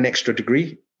never done an extra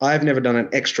degree. I've never done an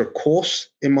extra course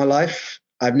in my life.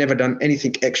 I've never done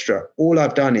anything extra. All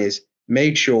I've done is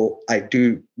made sure I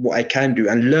do what I can do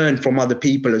and learn from other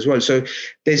people as well. So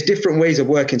there's different ways of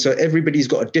working. So everybody's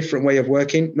got a different way of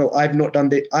working. No, I've not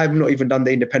even done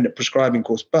the independent prescribing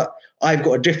course, but I've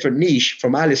got a different niche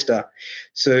from Alsidair.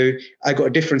 So I got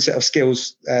a different set of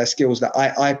skills that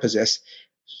I possess.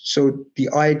 So the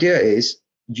idea is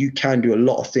you can do a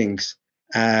lot of things.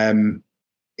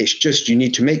 It's just you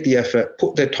need to make the effort,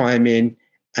 put the time in,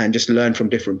 and just learn from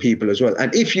different people as well.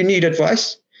 And if you need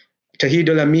advice,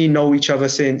 Tohidul and me know each other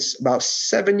since about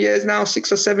 7 years now,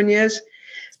 6 or 7 years.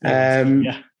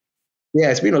 Yeah,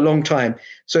 it's been a long time.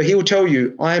 So he will tell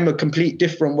you, I'm a complete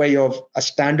different way of a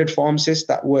standard pharmacist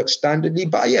that works standardly.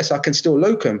 But yes, I can still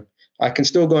locum. I can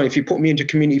still go. If you put me into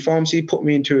community pharmacy, put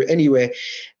me into anywhere,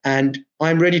 and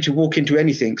I'm ready to walk into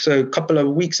anything. So a couple of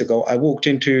weeks ago, I walked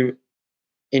into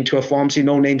a pharmacy,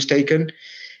 no names taken,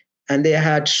 and they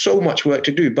had so much work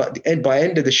to do. But by the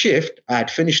end of the shift, I had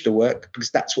finished the work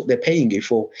because that's what they're paying you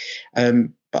for.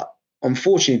 But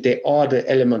unfortunately, there are the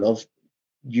element of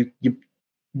you.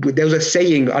 There was a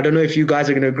saying, I don't know if you guys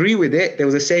are going to agree with it. There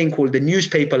was a saying called the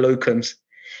newspaper locums.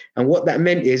 And what that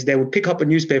meant is they would pick up a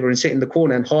newspaper and sit in the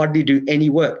corner and hardly do any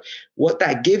work. What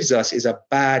that gives us is a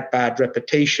bad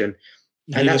reputation.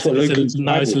 And that's what locums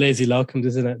now it's lazy locums,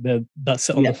 isn't it? That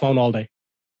sit on the phone all day.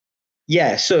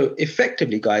 Yeah. So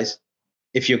effectively, guys,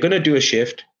 if you're going to do a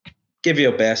shift, give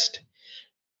your best.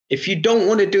 If you don't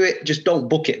want to do it, just don't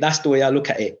book it. That's the way I look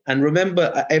at it. And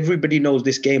remember, everybody knows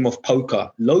this game of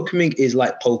poker. Locuming is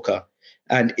like poker.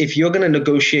 And if you're going to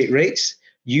negotiate rates,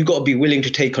 you got to be willing to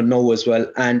take a no as well.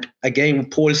 And again,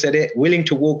 Paul said it, willing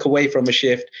to walk away from a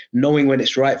shift, knowing when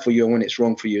it's right for you and when it's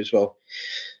wrong for you as well.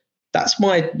 That's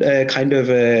my kind of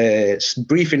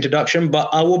brief introduction, but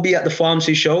I will be at the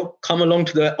pharmacy show. Come along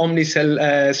to the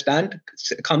Omnicell stand.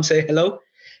 Come say hello.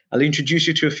 I'll introduce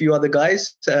you to a few other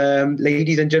guys,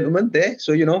 ladies and gentlemen there.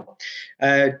 So,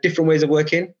 different ways of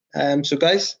working. So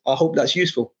guys, I hope that's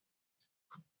useful.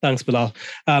 Thanks, Bilal.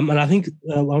 And I think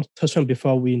I'll touch on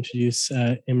before we introduce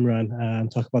Imran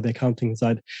and talk about the accounting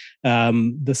side,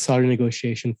 the salary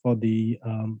negotiation for the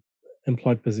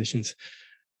employed positions.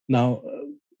 Now,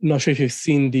 I'm not sure if you've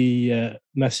seen the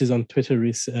messages on Twitter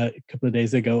a couple of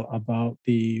days ago about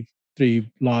the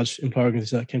 3 large employer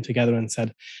organizations that came together and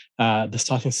said the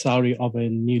starting salary of a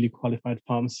newly qualified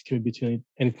pharmacist can be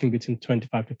anything between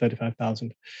 25 to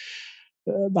 35,000.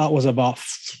 That was about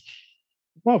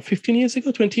 15 years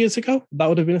ago, 20 years ago. That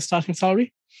would have been a starting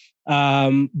salary.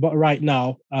 But right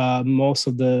now, most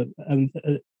of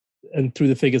and through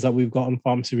the figures that we've got on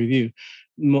Pharmacy Review,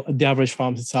 the average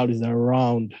pharmacist salaries are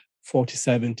around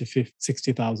 47 to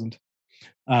 60,000.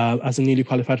 As a newly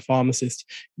qualified pharmacist,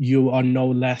 you are no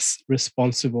less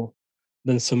responsible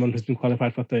than someone who's been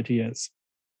qualified for 30 years.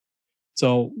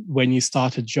 So when you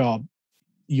start a job,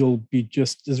 you'll be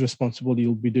just as responsible.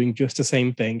 You'll be doing just the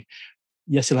same thing.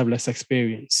 Yes, you'll have less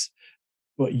experience,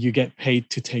 but you get paid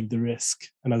to take the risk.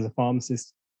 And as a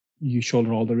pharmacist, you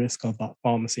shoulder all the risk of that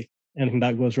pharmacy. Anything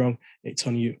that goes wrong, it's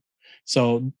on you.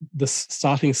 So the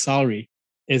starting salary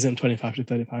isn't 25 to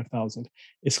 35,000.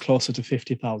 It's closer to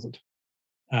 50,000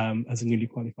 as a newly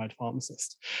qualified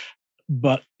pharmacist.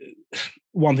 But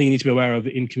one thing you need to be aware of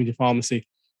in community pharmacy,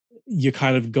 you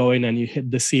kind of go in and you hit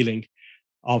the ceiling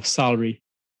of salary,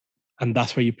 and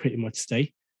that's where you pretty much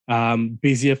stay.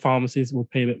 Busier pharmacies will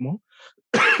pay a bit more.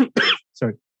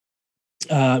 Sorry.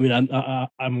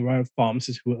 I'm aware of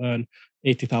pharmacists who earn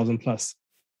 80,000 plus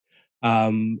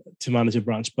to manage a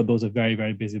branch, but those are very,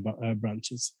 very busy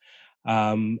branches.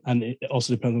 And it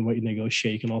also depends on what you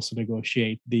negotiate. You can also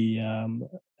negotiate a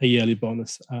yearly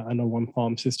bonus. I know one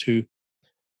pharmacist who,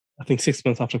 I think 6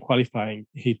 months after qualifying,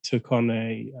 he took on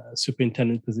a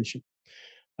superintendent position.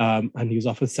 And he was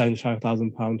offered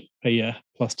 £75,000 per year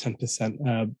plus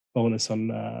 10% bonus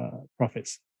on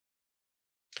profits.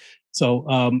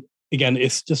 So again,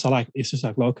 it's just like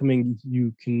locuming.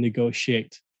 You can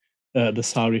negotiate the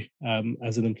salary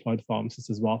as an employed pharmacist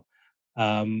as well.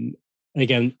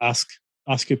 Again, ask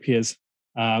your peers.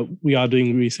 We are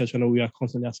doing research. I know we are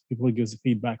constantly asking people to give us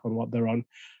feedback on what they're on,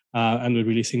 and we're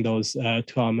releasing those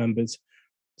to our members.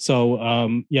 So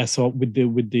so with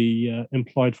the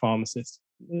employed pharmacist,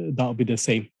 that'll be the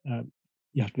same.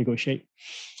 You have to negotiate.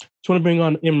 Just want to bring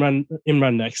on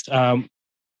Imran next.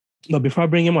 But before I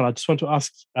bring him on, I just want to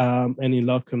ask any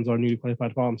locums or newly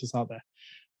qualified pharmacists out there,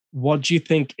 what do you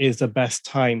think is the best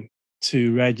time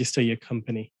to register your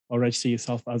company or register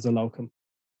yourself as a locum?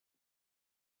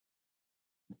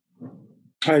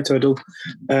 Hi, Tohidul.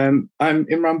 I'm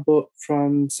Imran Butt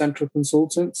from Centra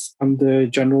Consultants. I'm the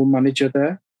general manager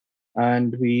there.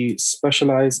 and we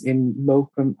specialize in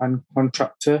locum and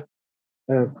contractor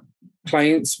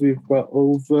clients. We've got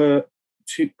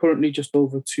currently just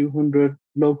over 200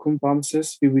 locum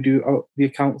pharmacists who we do the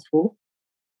accounts for.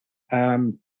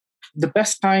 The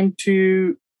best time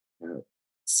to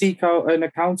seek out an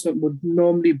accountant would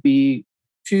normally be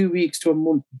 2 weeks to a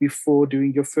month before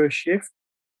doing your first shift,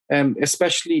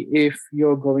 especially if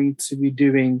you're going to be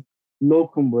doing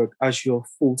locum work as your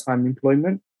full-time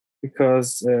employment,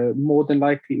 because more than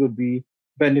likely it would be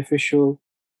beneficial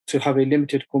to have a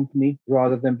limited company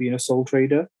rather than being a sole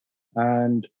trader.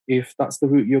 And if that's the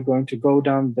route you're going to go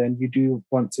down, then you do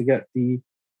want to get the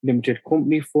limited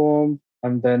company form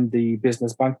and then the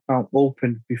business bank account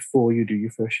opened before you do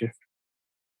your first shift.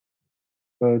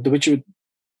 Which would,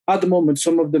 at the moment,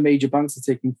 some of the major banks are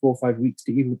taking 4 or 5 weeks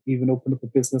to even open up a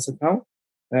business account.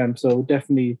 So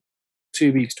definitely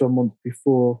 2 weeks to a month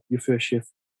before your first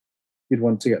shift, you'd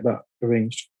want to get that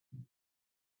arranged.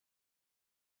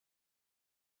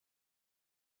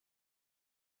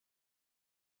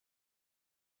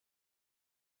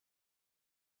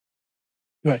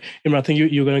 Right, Imran, I think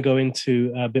you're going to go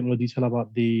into a bit more detail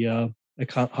about the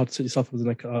account, how to set yourself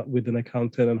with an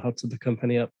accountant and how to set the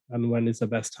company up, and when is the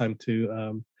best time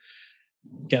to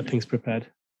get things prepared.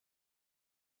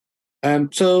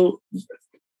 So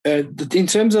in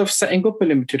terms of setting up a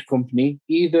limited company,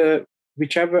 either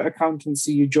whichever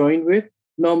accountancy you join with,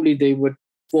 normally they would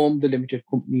form the limited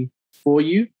company for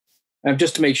you,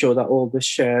 just to make sure that all the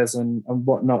shares and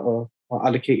whatnot are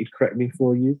allocated correctly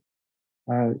for you.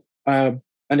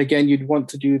 And again, you'd want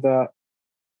to do that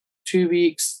 2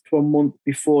 weeks to a month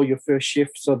before your first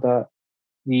shift so that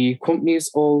the company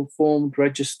is all formed,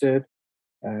 registered,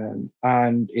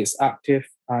 and it's active.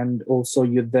 And also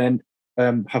you then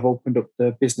have opened up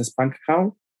the business bank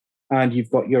account and you've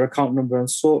got your account number and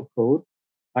sort code,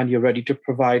 and you're ready to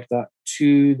provide that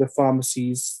to the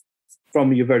pharmacies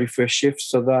from your very first shift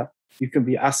so that you can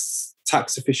be as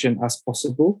tax efficient as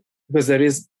possible.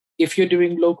 Because if you're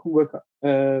doing local work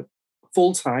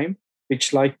full-time,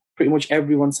 which like pretty much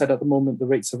everyone said at the moment, the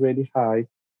rates are really high.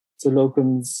 So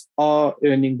locums are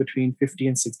earning between 50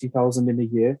 and 60,000 in a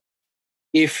year.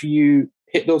 If you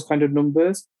hit those kind of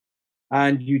numbers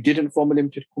and you didn't form a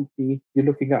limited company, you're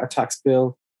looking at a tax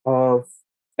bill of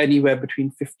anywhere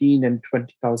between 15 and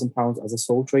 20,000 pounds as a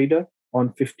sole trader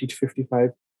on 50 to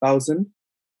 55,000.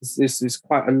 This is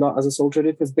quite a lot as a sole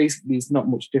trader, because basically it's not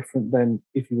much different than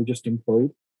if you were just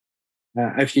employed.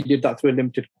 If you did that through a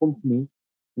limited company,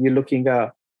 you're looking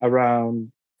at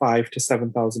around 5,000 to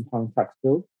 7,000 pound tax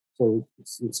bill. So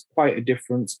it's quite a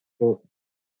difference, but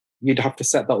you'd have to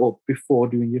set that up before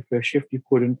doing your first shift. You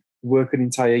couldn't work an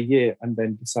entire year and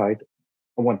then decide,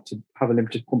 I want to have a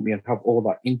limited company and have all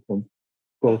that income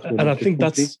go through. And I think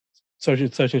that's, I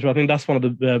think that's one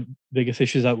of the biggest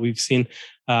issues that we've seen.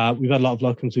 We've had a lot of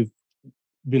locums who've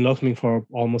been locuming for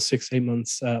almost 6-8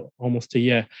 months, almost a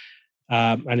year.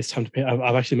 And it's time to pay.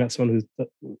 I've actually met someone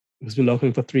who's been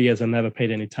locuming for 3 years and never paid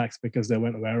any tax because they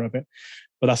weren't aware of it.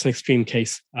 But that's an extreme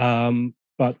case.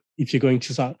 But if you're going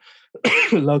to start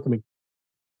locuming,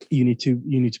 you need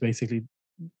to basically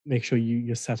make sure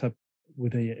you're set up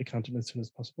with a accountant as soon as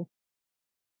possible.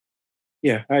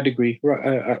 Yeah, I'd agree.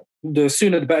 Right, the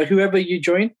sooner the better. Whoever you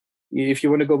join, if you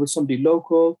want to go with somebody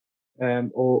local,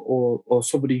 or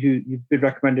somebody who you've been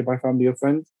recommended by family or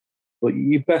friends, but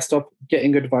you're best off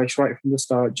getting advice right from the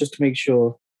start, just to make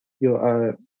sure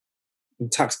you're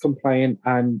tax compliant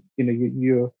and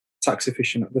you're tax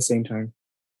efficient at the same time.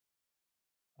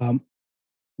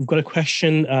 We've got a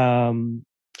question.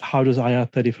 How does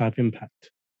IR35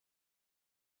 impact?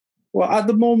 Well, at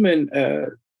the moment,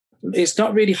 it's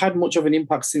not really had much of an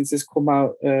impact since it's come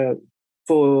out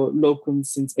for locums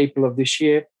since April of this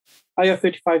year.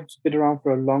 IR35 has been around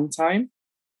for a long time.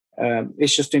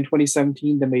 It's just in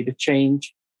 2017 they made a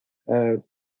change.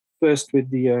 First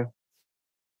with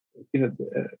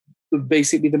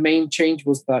basically the main change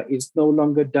was that it's no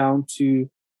longer down to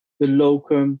the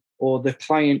locum or the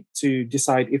client to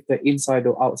decide if they're inside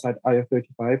or outside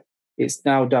IR35. It's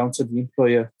now down to the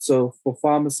employer. So for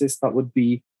pharmacists, that would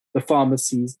be the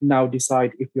pharmacies now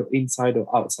decide if you're inside or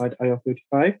outside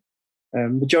IR35.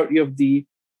 Majority of the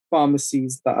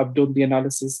pharmacies that have done the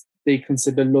analysis, they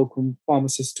consider locum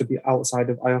pharmacists to be outside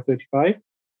of IR35.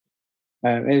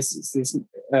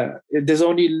 There's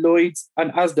only Lloyds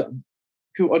and Asda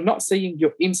who are not saying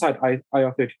you're inside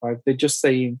IR35. They're just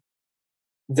saying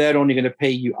they're only going to pay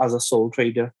you as a sole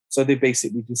trader. So they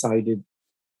basically decided,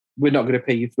 we're not going to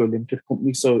pay you through a limited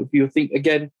company. So if you think,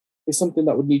 again, it's something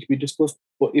that would need to be discussed.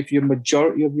 But if your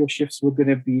majority of your shifts were going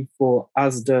to be for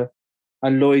Asda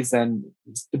And Lloyd's, then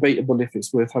it's debatable if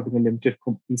it's worth having a limited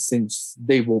company since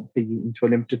they won't pay you into a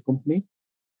limited company.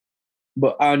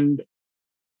 And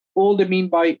all they mean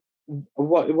by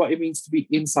what it means to be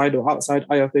inside or outside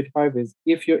IR35 is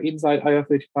if you're inside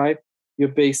IR35, you're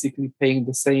basically paying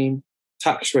the same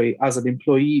tax rate as an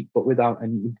employee, but without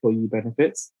any employee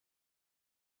benefits.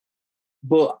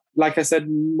 But like I said,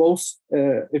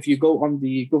 if you go on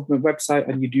the government website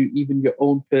and you do even your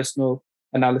own personal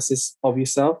analysis of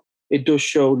yourself, it does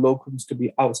show locums to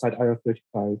be outside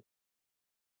IR35.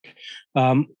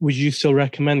 Would you still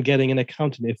recommend getting an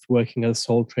accountant if working as a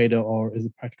sole trader, or is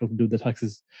it practical to do the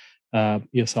taxes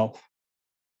yourself?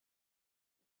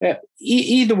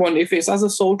 Either one. If it's as a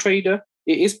sole trader,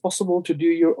 it is possible to do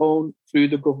your own through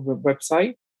the government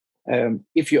website.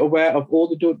 If you're aware of all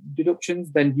the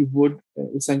deductions, then you would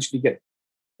essentially get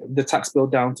the tax bill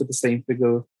down to the same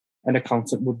figure an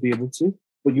accountant would be able to,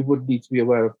 but you would need to be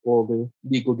aware of all the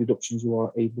legal deductions you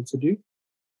are able to do.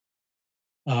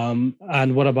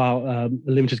 And what about a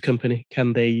limited company?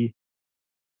 Can they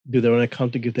do their own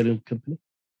account to give their limited company?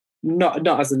 Not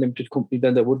as a limited company,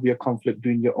 then there would be a conflict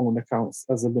doing your own accounts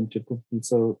as a limited company.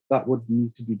 So that would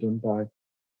need to be done by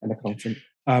an accountant.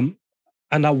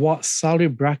 And at what salary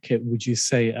bracket would you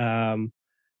say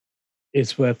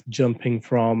it's worth jumping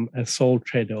from a sole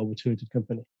trader over to a limited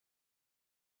company?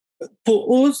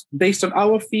 For us, based on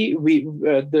our fee,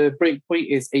 the break point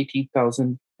is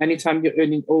 18,000. Anytime you're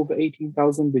earning over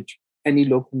 18,000, which any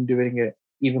locum doing it,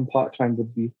 even part-time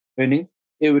would be earning,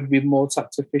 it would be more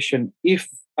tax efficient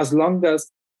as long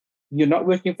as you're not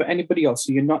working for anybody else,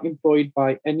 so you're not employed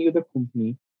by any other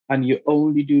company, and you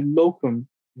only do locum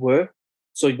work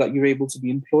so that you're able to be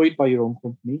employed by your own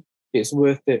company, it's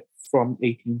worth it from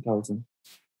 18,000.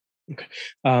 Okay.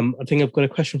 I think I've got a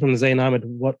question from Zain Ahmed.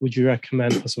 What would you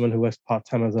recommend for someone who works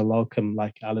part-time as a locum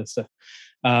like Alsidair?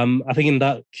 I think in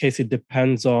that case, it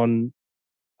depends on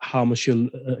how much you're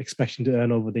expecting to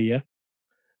earn over the year.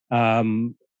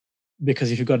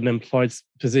 Because if you've got an employed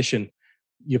position,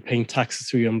 you're paying taxes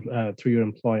through your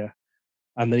employer.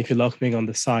 And then if you're locuming on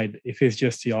the side, if it's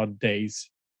just the odd days,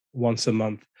 once a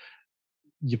month,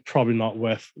 you're probably not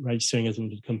worth registering as a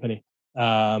limited company.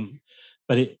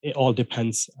 But it all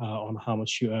depends on how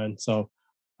much you earn. So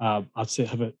I'd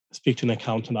say speak to an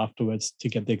accountant afterwards to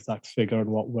get the exact figure and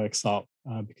what works out,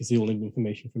 because you'll need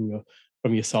information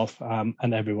from yourself,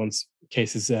 and everyone's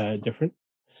case is different.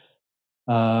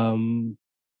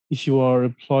 If you are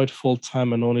employed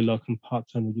full-time and only locum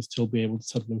part-time, would you still be able to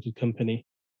set a limited company,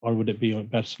 or would it be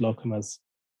better to locum as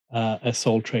a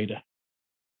sole trader?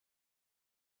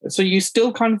 So you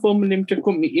still can form a limited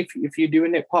company if you're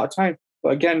doing it part-time.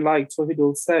 But again, like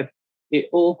Tohidul said, it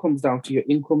all comes down to your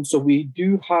income. So we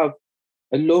do have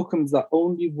locums that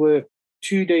only work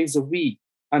 2 days a week,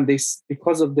 and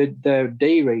because of their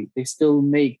day rate, they still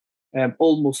make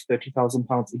almost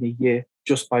 £30,000 in a year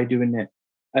just by doing it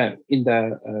in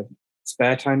their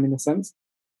spare time, in a sense.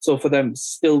 So for them,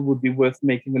 still would be worth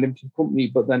making a limited company.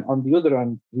 But then on the other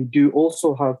hand, we do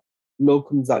also have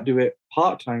locums that do it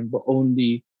part-time, but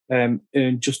only earn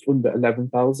just under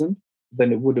 11,000.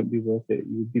 Then it wouldn't be worth it.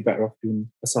 You'd be better off doing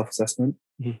a self-assessment.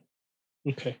 Mm-hmm.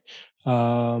 Okay.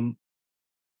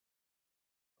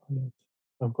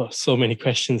 I've got so many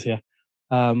questions here.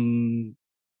 So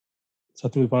I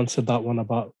think we've answered that one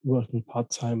about working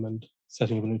part-time and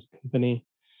setting up a limited company.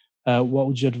 What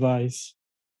would you advise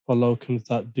for locums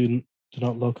that do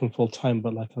not locum full-time,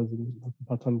 but like us in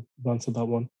part-time? We've answered that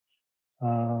one.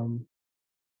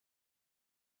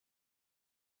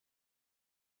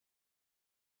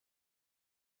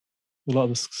 A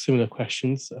lot of similar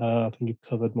questions. I think you've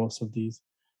covered most of these.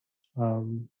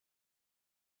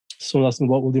 So asking,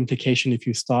 what will the implication if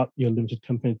you start your limited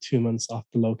company 2 months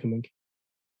after locuming?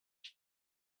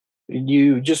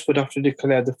 You just would have to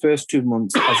declare the first 2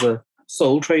 months as a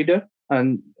sole trader.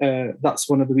 And that's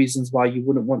one of the reasons why you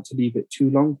wouldn't want to leave it too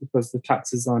long, because the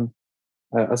taxes on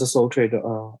as a sole trader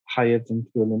are higher than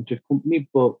through a limited company.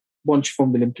 But once you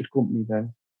form the limited company,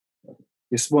 then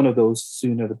it's one of those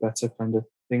sooner the better kind of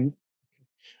thing,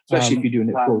 especially if you're doing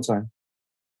it full time.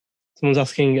 Someone's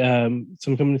asking,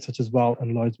 some companies such as Well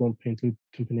and Lloyd's won't pay into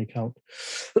company account.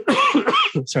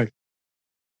 Sorry.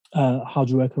 How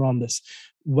do you work around this?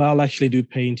 Well, actually do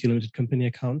pay into limited company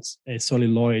accounts. It's only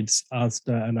Lloyd's,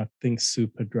 Asda, and I think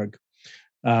Superdrug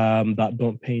that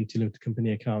don't pay into limited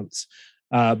company accounts.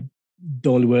 The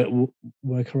only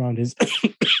work around is,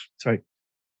 sorry,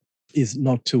 is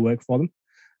not to work for them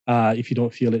if you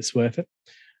don't feel it's worth it.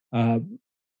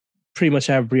 Pretty much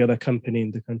every other company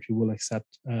in the country will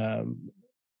accept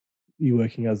you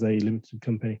working as a limited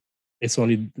company. It's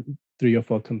only 3 or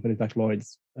 4 companies like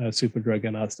Lloyd's, Superdrug,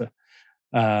 and Asda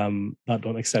that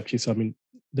don't accept you. So, I mean,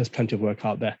 there's plenty of work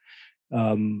out there.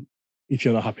 If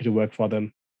you're not happy to work for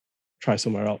them, try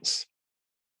somewhere else.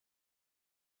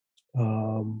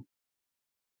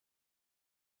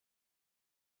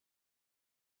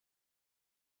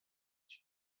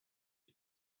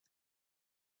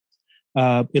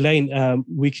 Elaine,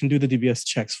 we can do the DBS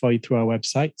checks for you through our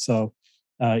website. So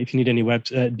if you need any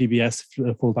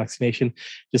DBS full vaccination,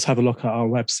 just have a look at our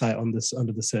website on this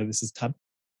under the services tab.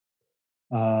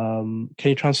 Can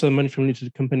you transfer money from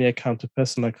limited company account to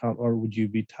personal account, or would you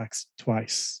be taxed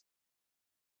twice?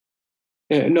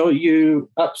 No, you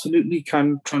absolutely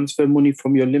can transfer money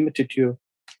from your limited to your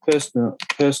personal.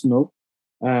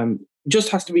 Just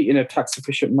has to be in a tax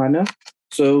efficient manner.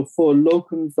 So for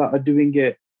locums that are doing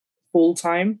it full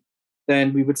time,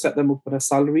 then we would set them up on a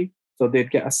salary. So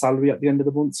they'd get a salary at the end of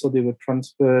the month. So they would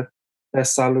transfer their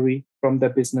salary from their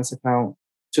business account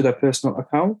to their personal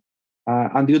account.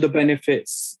 And the other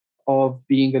benefits of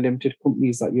being a limited company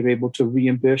is that you're able to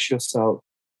reimburse yourself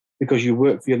because you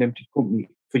work for your limited company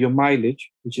for your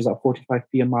mileage, which is at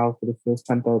 45p a mile for the first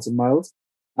 10,000 miles,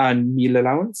 and meal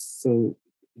allowance. So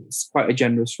it's quite a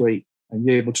generous rate, and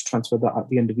you're able to transfer that at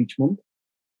the end of each month.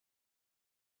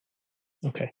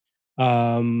 Okay.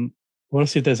 I want to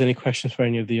see if there's any questions for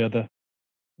any of the other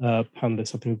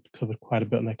panelists. I think we've covered quite a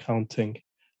bit on accounting.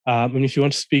 And if you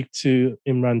want to speak to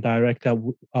Imran directly,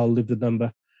 I'll leave the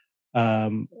number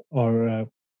or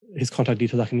his contact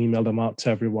details. I can email them out to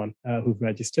everyone who've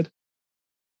registered.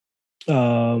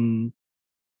 So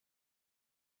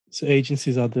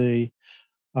agencies are there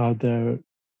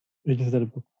agencies that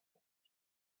are,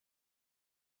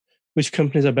 which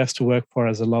companies are best to work for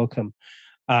as a locum?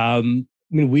 I mean,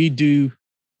 we do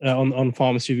on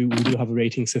pharmacy, we do have a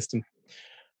rating system.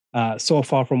 So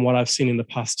far, from what I've seen in the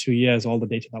past 2 years, all the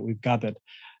data that we've gathered,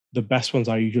 the best ones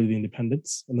are usually the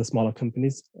independents and the smaller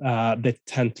companies. They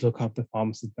tend to look after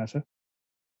pharmacists better.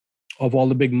 Of all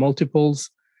the big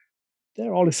multiples,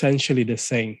 they're all essentially the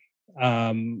same.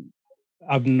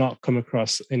 I've not come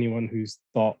across anyone who's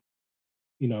thought,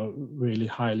 really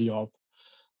highly of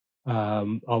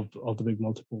the big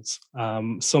multiples.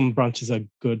 Some branches are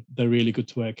good; they're really good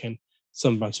to work in.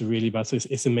 Some branches are really bad. So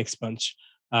it's a mixed bunch.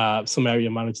 Some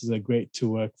area managers are great to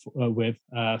work with.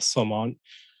 Some aren't.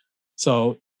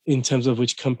 So in terms of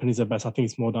which companies are best, I think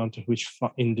it's more down to which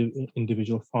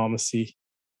individual pharmacy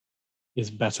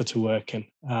is better to work in.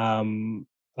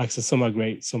 Like I said, some are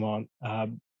great, some aren't.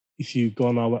 If you go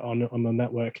on the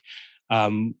network,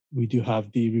 we do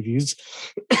have the reviews.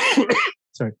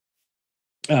 Sorry.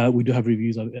 We do have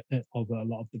reviews of a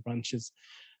lot of the branches,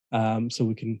 so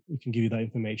we can give you that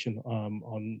information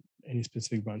on any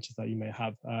specific branches that you may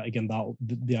have. Again,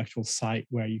 the actual site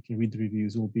where you can read the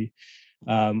reviews will be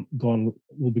going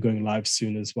live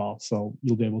soon as well, so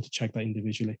you'll be able to check that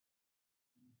individually.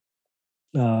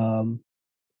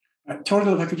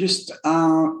 Tohidul, if I could just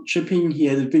chip in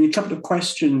here, there's been a couple of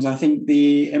questions. I think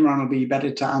Imran will be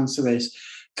better to answer this.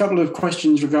 A couple of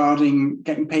questions regarding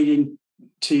getting paid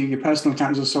into your personal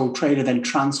account as a sole trader, then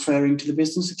transferring to the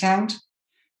business account.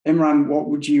 Imran, what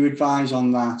would you advise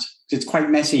on that? It's quite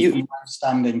messy, from my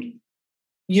understanding.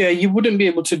 Yeah, you wouldn't be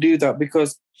able to do that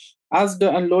because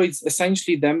Asda and Lloyd's,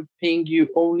 essentially them paying you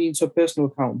only into a personal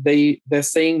account. They're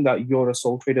saying that you're a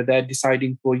sole trader. They're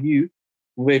deciding for you.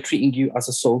 We're treating you as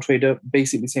a sole trader,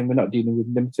 basically saying we're not dealing with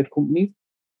limited companies.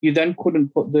 You then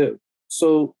couldn't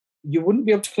so you wouldn't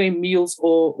be able to claim meals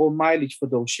or mileage for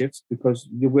those shifts because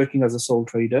you're working as a sole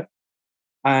trader.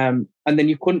 And then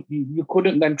you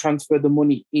couldn't then transfer the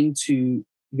money into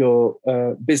your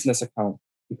business account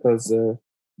because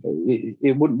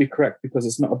it wouldn't be correct because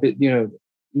it's not a bit,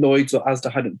 Lloyd's or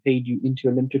Asda hadn't paid you into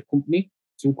a limited company.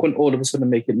 So we couldn't all of a sudden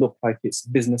make it look like it's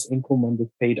business income and we're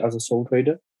paid as a sole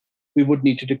trader. We would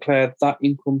need to declare that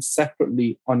income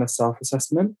separately on a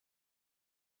self-assessment.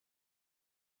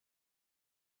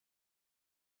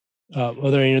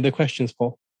 Are there any other questions,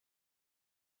 Paul?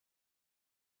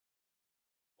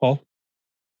 Paul?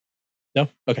 No?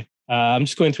 Okay. I'm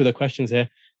just going through the questions here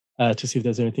to see if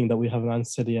there's anything that we haven't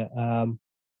answered yet.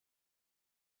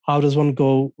 How does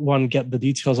one get the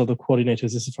details of the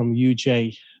coordinators? This is from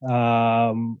UJ.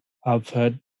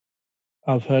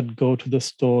 I've heard go to the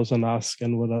stores and ask,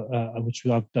 and which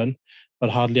I've done, but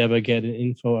hardly ever get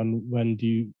info. And when do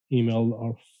you email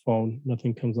or phone?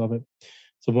 Nothing comes of it.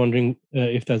 So I'm wondering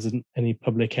if there's any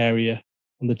public area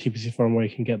on the TPC forum where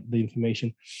you can get the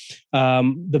information.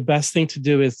 The best thing to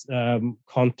do is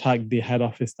contact the head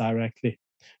office directly.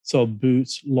 So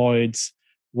Boots, Lloyd's,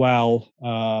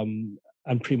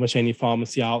 and pretty much any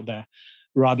pharmacy out there,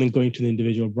 rather than going to the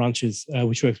individual branches,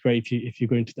 which works great if you're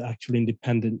going to the actual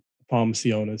independent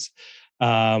pharmacy owners.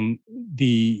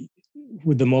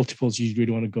 With the multiples, you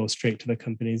really want to go straight to the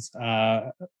companies,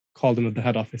 call them at the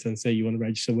head office and say you want to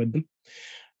register with them.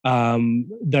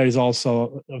 There is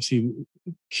also obviously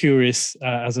CuRis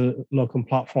as a Locum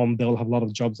platform. They'll have a lot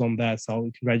of jobs on there, so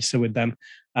you can register with them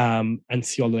and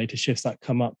see all the latest shifts that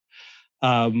come up.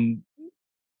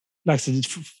 Like I said,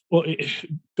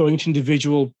 going to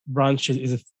individual branches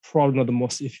is probably not the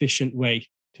most efficient way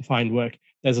to find work.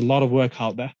 There's a lot of work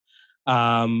out there,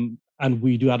 and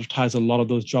we do advertise a lot of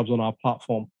those jobs on our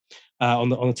platform, on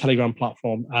the Telegram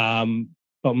platform.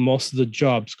 But most of the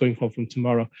jobs going forward from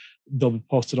tomorrow, they'll be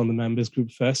posted on the members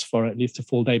group first for at least a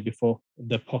full day before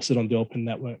they're posted on the open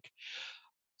network.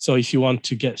 So if you want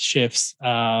to get shifts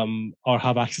or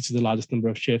have access to the largest number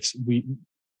of shifts,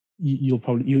 you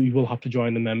will have to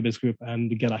join the members group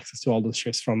and get access to all those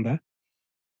shifts from there.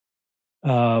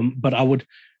 But I would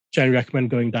generally recommend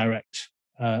going direct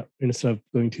instead of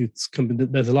going to company.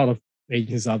 There's a lot of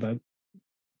agencies out there,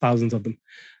 thousands of them,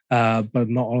 but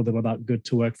not all of them are that good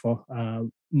to work for.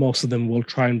 Most of them will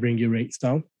try and bring your rates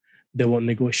down. They won't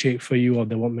negotiate for you, or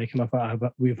they won't make an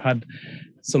offer. We've had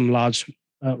some some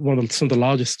of the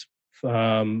largest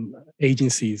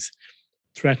agencies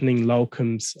threatening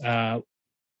locums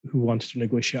who wanted to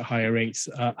negotiate higher rates.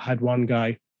 Had one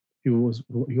guy he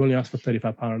only asked for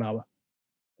 £35 an hour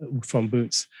from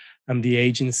Boots, and the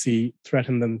agency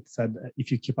threatened them, said,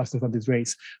 if you keep asking for these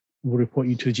rates, we'll report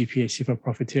you to the GPHC for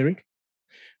profiteering,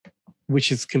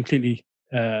 which is completely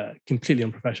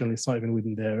unprofessional. It's not even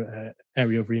within their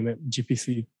area of remit.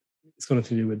 GPC, it's got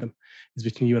nothing to do with them. It's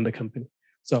between you and the company.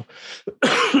 So,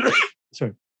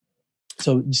 sorry.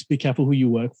 So just be careful who you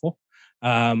work for.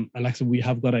 And like I said, we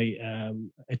have got a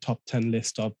top 10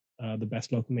 list of the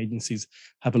best Locum agencies.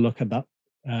 Have a look at that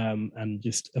and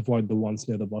just avoid the ones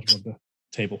near the bottom of the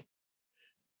table.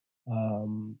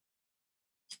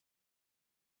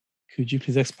 Could you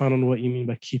please expand on what you mean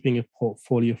by keeping a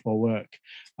portfolio for work?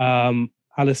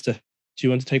 Alistair, do you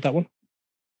want to take that one?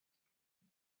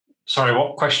 Sorry,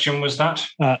 what question was that?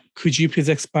 Could you please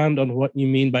expand on what you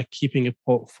mean by keeping a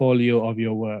portfolio of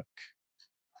your work?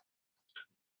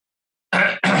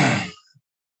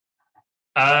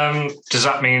 Does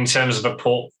that mean in terms of a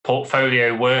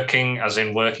portfolio working, as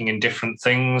in working in different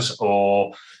things,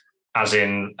 or as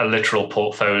in a literal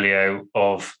portfolio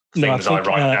of things I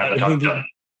write down that I've done?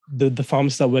 The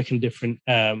pharmacists that work in different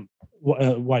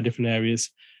wide different areas.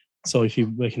 So if you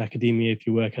work in academia, if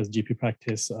you work as GP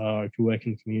practice, or if you work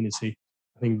in the community,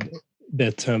 I think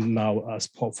they're termed now as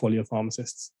portfolio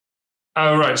pharmacists.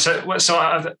 Oh, right. So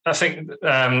I think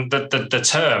the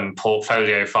term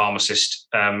portfolio pharmacist,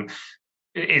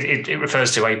 it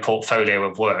refers to a portfolio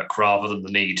of work rather than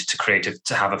the need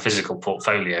to have a physical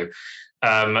portfolio.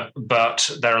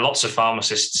 But there are lots of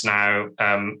pharmacists now,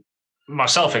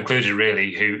 myself included,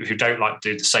 really, who don't like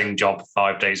to do the same job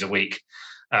 5 days a week.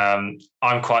 I'm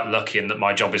quite lucky in that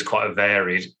my job is quite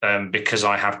varied because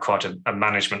I have quite a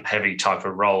management-heavy type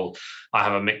of role. I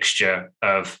have a mixture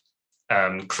of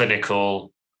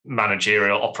clinical,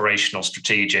 managerial, operational,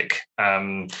 strategic,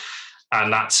 and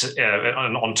that's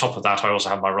and on top of that, I also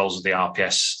have my roles with the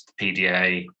RPS, the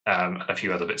PDA, a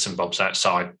few other bits and bobs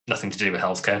outside, nothing to do with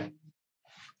healthcare.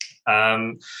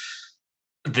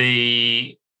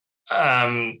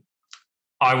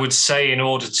 I would say in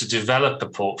order to develop a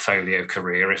portfolio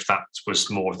career, if that was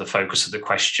more of the focus of the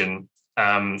question,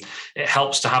 it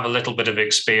helps to have a little bit of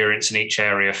experience in each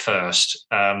area first.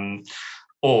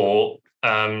 Or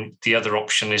the other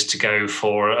option is to go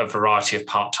for a variety of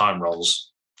part-time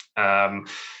roles.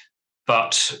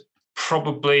 But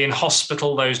probably in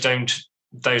hospital,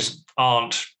 those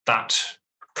aren't that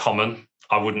common,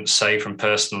 I wouldn't say, from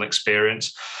personal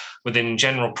experience. Within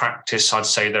general practice, I'd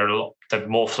say they're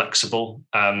more flexible.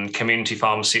 Community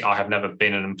pharmacy, I have never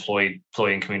been an employee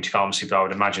in community pharmacy, but I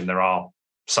would imagine there are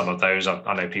some of those.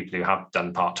 I know people who have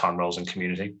done part-time roles in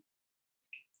community.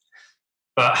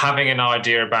 But having an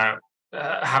idea about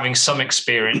having some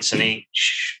experience in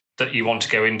each that you want to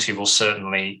go into will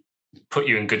certainly put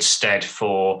you in good stead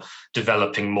for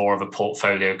developing more of a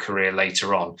portfolio career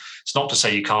later on. It's not to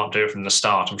say you can't do it from the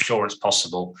start. I'm sure it's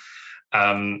possible.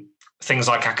 Things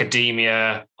like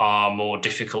academia are more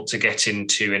difficult to get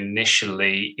into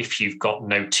initially if you've got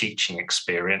no teaching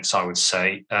experience, I would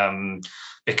say,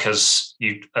 because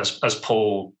as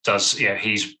Paul does,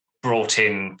 he's brought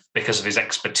in because of his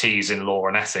expertise in law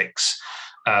and ethics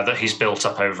that he's built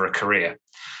up over a career.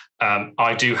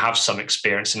 I do have some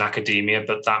experience in academia,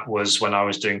 but that was when I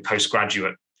was doing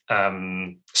postgraduate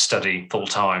study full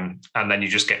time, and then you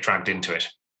just get dragged into it,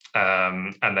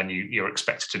 and then you're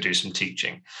expected to do some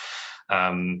teaching.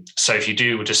 So if you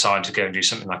do decide to go and do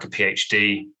something like a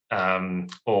PhD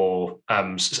or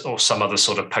some other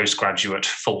sort of postgraduate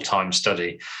full-time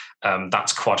study,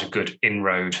 that's quite a good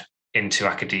inroad into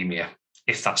academia,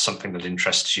 if that's something that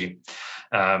interests you.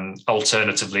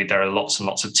 Alternatively, there are lots and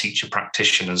lots of teacher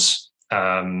practitioners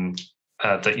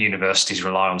that universities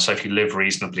rely on. So if you live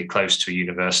reasonably close to a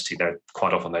university, there are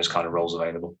quite often those kind of roles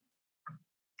available.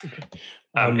 Okay.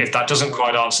 If that doesn't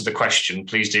quite answer the question,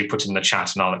 please do put in the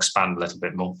chat and I'll expand a little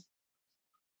bit more.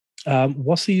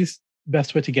 What's the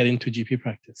best way to get into GP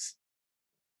practice?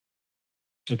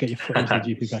 Or get your foot into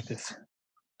GP practice?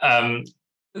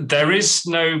 There is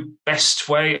no best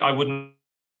way, I wouldn't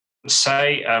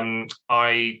say.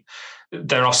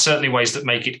 There are certainly ways that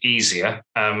make it easier.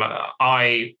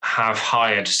 I have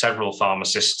hired several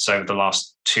pharmacists over the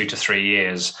last 2 to 3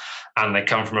 years, and they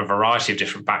come from a variety of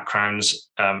different backgrounds.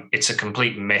 It's a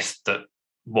complete myth that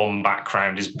one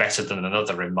background is better than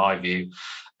another, in my view.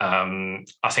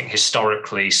 I think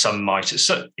historically, some might.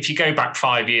 So if you go back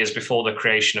 5 years before the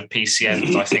creation of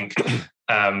PCNs, I think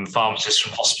pharmacists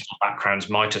from hospital backgrounds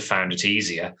might have found it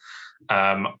easier.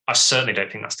 I certainly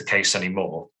don't think that's the case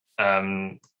anymore.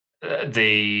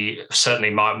 Certainly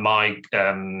my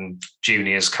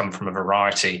juniors come from a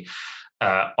variety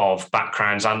of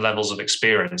backgrounds and levels of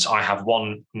experience. I have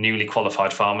one newly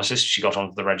qualified pharmacist. She got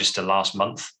onto the register last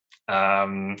month.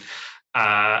 And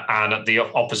at the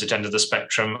opposite end of the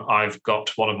spectrum, I've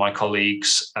got one of my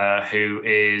colleagues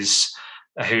who's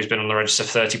been on the register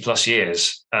 30 plus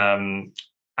years. And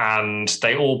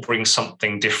they all bring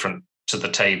something different to the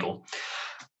table.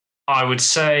 I would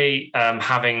say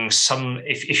having some,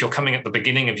 if you're coming at the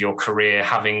beginning of your career,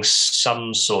 having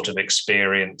some sort of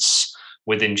experience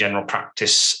within general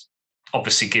practice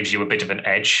obviously gives you a bit of an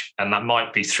edge, and that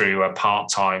might be through a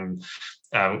part-time,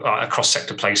 a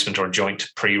cross-sector placement or a joint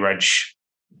pre-reg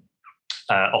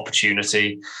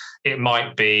opportunity. It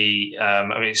might be,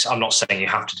 I'm not saying you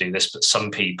have to do this, but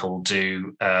some people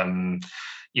do, go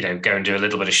and do a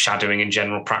little bit of shadowing in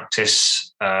general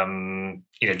practice,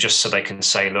 just so they can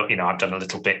say, look, I've done a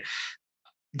little bit.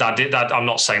 That I'm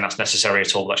not saying that's necessary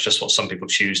at all. That's just what some people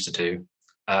choose to do.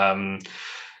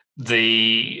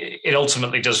 It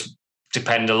ultimately does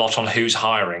depend a lot on who's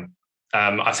hiring.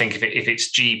 I think if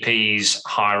it's GPs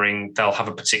hiring, they'll have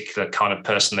a particular kind of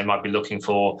person they might be looking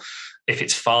for. If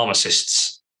it's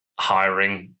pharmacists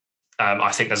hiring,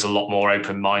 I think there's a lot more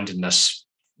open-mindedness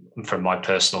from my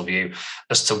personal view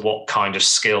as to what kind of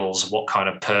skills, what kind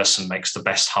of person makes the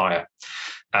best hire.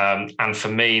 And for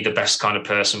me, the best kind of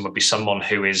person would be someone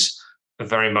who is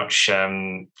very much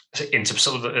into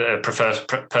sort of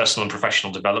personal and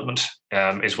professional development,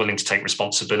 is willing to take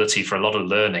responsibility for a lot of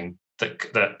learning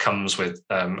that comes with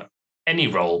any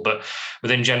role, but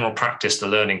within general practice, the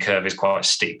learning curve is quite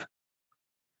steep.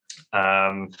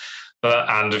 And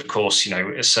of course,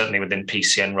 certainly within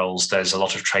PCN roles, there's a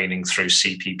lot of training through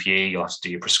CPPE. You'll have to do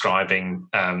your prescribing.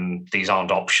 These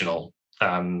aren't optional.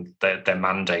 They're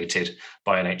mandated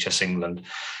by NHS England.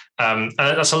 And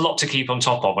that's a lot to keep on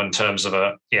top of in terms of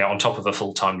on top of a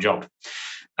full-time job.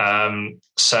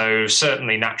 So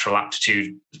certainly natural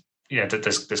aptitude,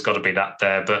 there's got to be that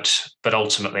there. But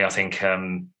ultimately, I think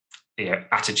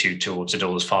attitude towards it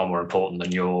all is far more important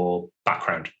than your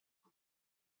background.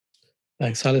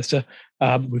 Thanks, Alistair.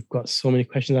 We've got so many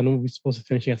questions. I know we're supposed to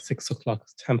finish at 6 o'clock.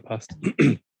 It's 10 past.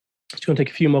 Just going to take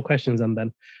a few more questions, and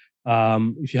then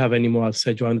if you have any more, I'll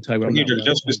say join the Telegram.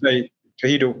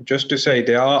 Just to say,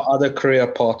 there are other career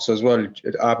paths as well.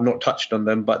 I've not touched on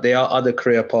them, but there are other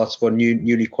career paths for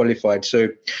newly qualified. So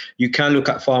you can look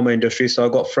at pharma industry. So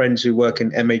I've got friends who work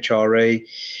in MHRA,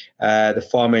 the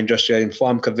pharma industry, in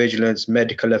pharmacovigilance,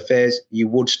 medical affairs. You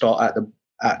would start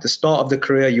at the start of the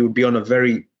career. You would be on a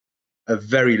very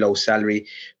low salary,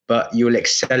 but you will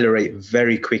accelerate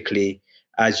very quickly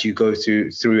as you go through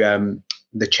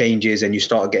the changes, and you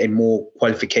start getting more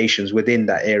qualifications within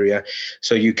that area,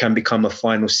 so you can become a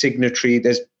final signatory.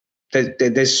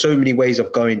 There's so many ways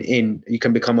of going in. You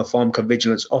can become a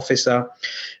pharmacovigilance officer,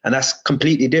 and that's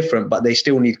completely different, but they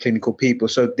still need clinical people.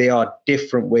 So there are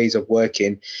different ways of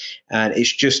working, and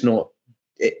it's just not.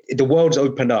 The world's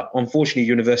opened up. Unfortunately,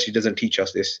 university doesn't teach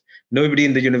us this. Nobody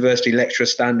in the university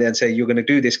lecturers stand there and say, you're going to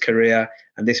do this career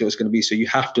and this is what it's going to be. So you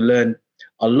have to learn.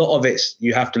 A lot of it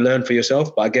you have to learn for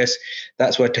yourself, but I guess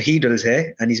that's where Tohidul is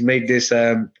here, and he's made this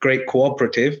great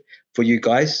cooperative for you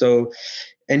guys. So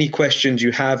any questions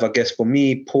you have, I guess, for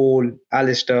me, Paul,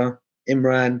 Alistair,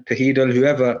 Imran, Tohidul,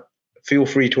 whoever, feel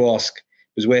free to ask,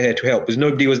 because we're here to help, because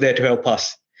nobody was there to help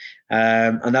us.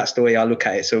 And that's the way I look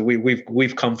at it. So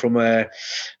we've come from a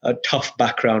tough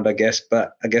background, I guess,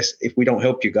 but I guess if we don't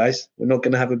help you guys, we're not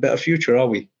going to have a better future, are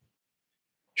we?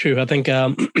 True. I think,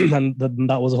 and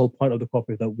that was the whole point of the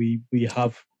cooperative, that we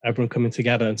have everyone coming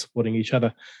together and supporting each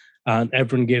other. And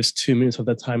everyone gives 2 minutes of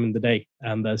their time in the day.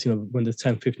 And there's, when there's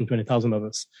 10, 15, 20,000 of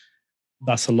us,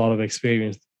 that's a lot of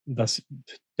experience. That's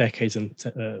decades and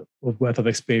worth of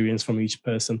experience from each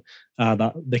person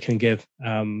that they can give.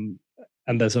 And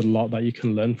there's a lot that you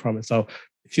can learn from it. So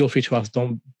feel free to ask.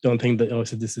 Don't think that,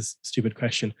 so this is a stupid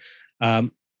question.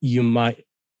 You might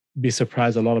be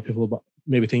surprised. A lot of people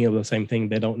maybe thinking of the same thing.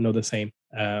 They don't know the same.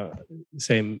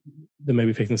 They may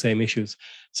be facing the same issues.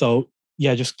 So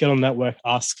yeah, just get on network,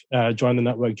 ask, join the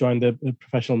network, join the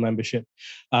professional membership.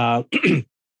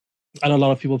 And a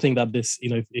lot of people think that this,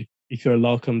 if you're a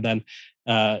locum, then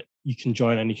you can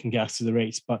join and you can get access to the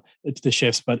rates, but it's the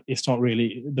shifts. But it's not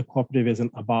really. The cooperative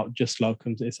isn't about just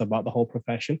locums; it's about the whole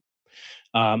profession.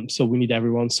 So we need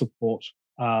everyone's support,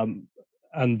 and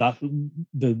that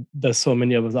there's so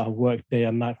many of us that have worked day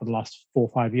and night for the last 4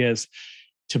 or 5 years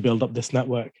to build up this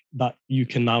network that you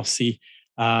can now see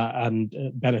and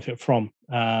benefit from.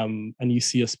 And you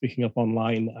see us speaking up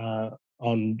online.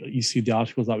 You see the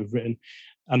articles that we've written.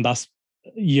 And that's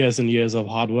years and years of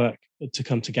hard work to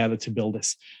come together to build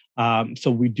this.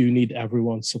 So we do need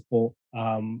everyone's support.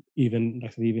 Even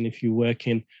if you work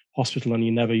in hospital and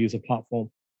you never use a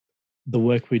platform, the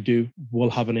work we do will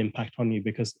have an impact on you,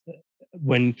 because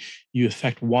when you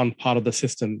affect one part of the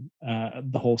system,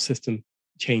 the whole system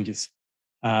changes.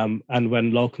 And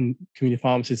when local community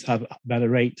pharmacists have a better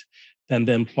rate, then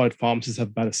the employed pharmacists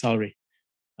have better salary.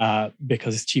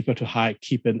 Because it's cheaper to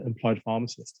keep an employed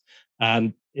pharmacist.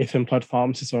 And if employed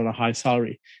pharmacists are on a high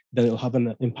salary, then it'll have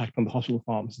an impact on the hospital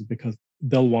pharmacists, because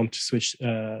they'll want to switch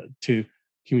to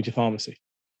community pharmacy.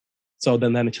 So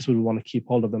then the NHS will want to keep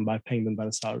hold of them by paying them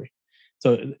better salary.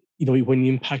 So, when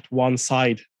you impact one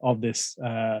side of this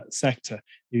sector,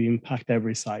 you impact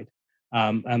every side.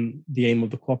 And the aim of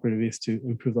the cooperative is to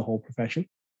improve the whole profession.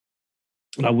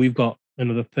 Now, we've got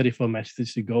another 34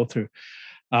 messages to go through.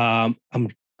 I'm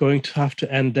going to have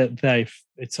to end it there if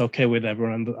it's okay with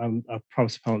everyone. I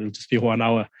promise apparently it'll just be 1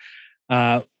 hour.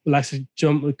 Let's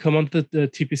come on to the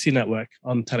TPC network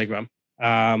on Telegram,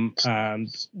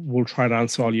 and we'll try and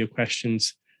answer all your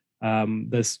questions.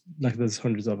 There's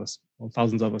hundreds of us, or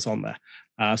thousands of us on there,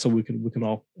 so we can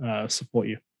all support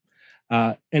you.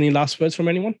 Any last words from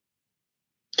anyone?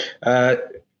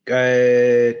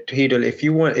 Tohidul,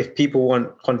 if people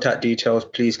want contact details,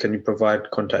 please can you provide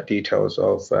contact details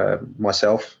of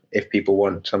myself? If people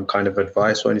want some kind of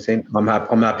advice or anything, I'm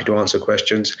happy to answer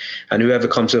questions. And whoever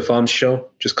comes to the Farms Show,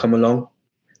 just come along.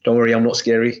 Don't worry, I'm not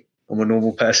scary. I'm a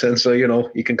normal person, so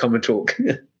you can come and talk.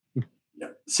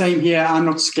 Same here. I'm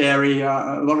not scary.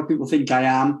 A lot of people think I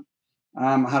am.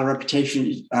 I had a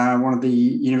reputation at one of the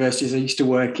universities I used to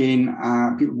work in.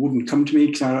 People wouldn't come to me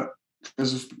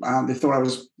because they thought I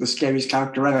was the scariest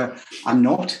character ever. I'm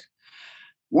not.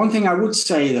 One thing I would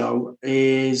say, though,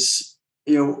 is,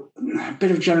 a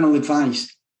bit of general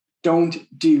advice. Don't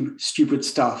do stupid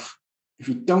stuff. If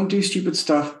you don't do stupid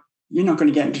stuff, you're not going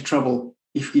to get into trouble.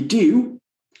 If you do,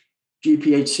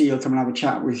 GPHC will come and have a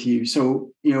chat with you.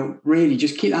 So, really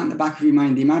just keep that in the back of your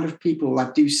mind. The amount of people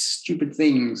that do stupid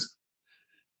things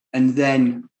and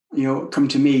then, come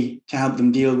to me to help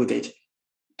them deal with it.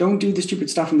 Don't do the stupid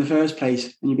stuff in the first place,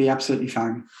 and you'll be absolutely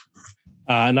fine.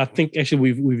 And I think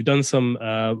actually we've done some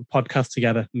podcasts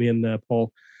together, me and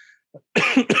Paul.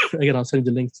 Again, I'll send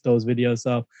you links to those videos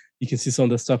so you can see some of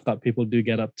the stuff that people do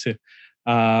get up to.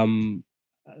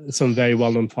 Some very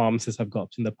well-known pharmacists have got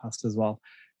up to in the past as well.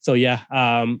 So yeah,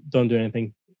 don't do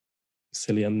anything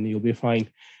silly and you'll be fine.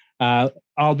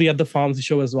 I'll be at the Pharmacy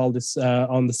Show as well this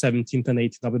on the 17th and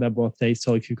 18th. I'll be there both days.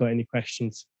 So if you've got any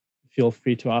questions, feel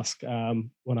free to ask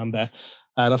when I'm there.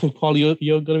 And I think, Paul,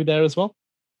 you're going to be there as well.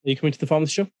 Are you coming to the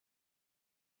Pharmacy Show?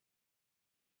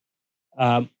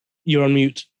 You're on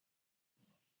mute.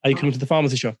 Are you coming to the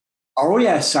Pharmacy Show? Oh,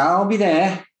 yes, I'll be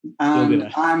there.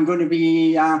 I'm going to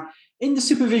be in the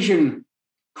supervision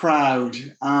crowd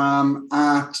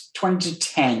at 20 to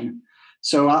 10.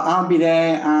 So I'll be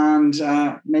there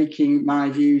and making my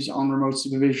views on remote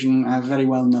supervision very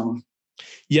well known.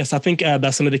 Yes, I think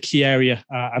that's another key area,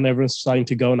 and everyone's starting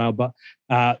to go now. But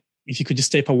if you could just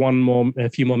stay for a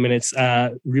few more minutes,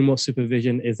 remote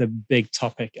supervision is a big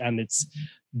topic, and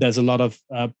there's a lot of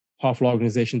powerful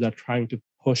organizations that are trying to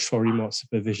push for remote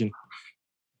supervision.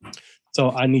 So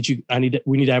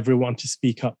we need everyone to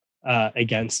speak up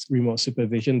against remote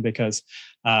supervision, because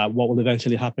what will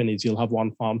eventually happen is you'll have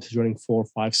one pharmacist running 4,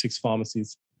 5, 6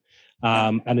 pharmacies.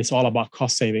 And it's all about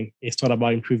cost saving. It's not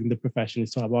about improving the profession.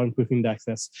 It's not about improving the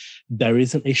access. There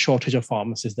isn't a shortage of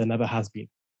pharmacists. There never has been.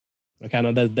 Okay, I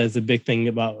know there's a big thing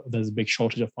about there's a big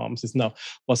shortage of pharmacists now.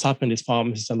 What's happened is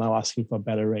pharmacists are now asking for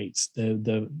better rates.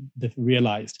 They've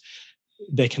realized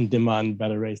they can demand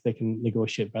better rates. They can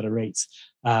negotiate better rates,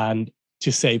 and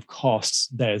to save costs,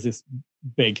 there's this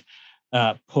big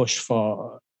push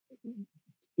for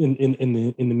in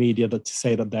the media that to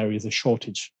say that there is a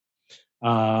shortage.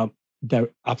 There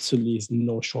absolutely is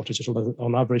no shortage at all.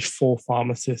 On average, 4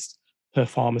 pharmacists per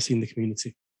pharmacy in the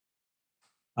community.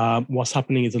 What's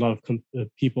happening is a lot of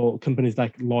companies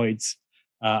like Lloyd's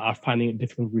are finding it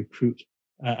difficult to recruit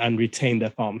and retain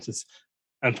their pharmacists,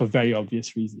 and for very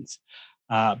obvious reasons.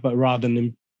 But rather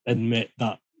than admit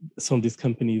that some of these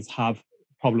companies have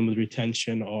a problem with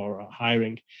retention or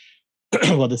hiring,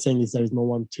 what they're saying is there is no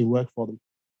one to work for them.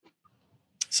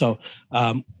 So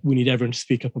we need everyone to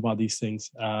speak up about these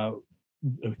things,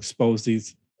 expose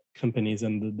these companies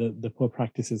and the poor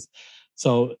practices.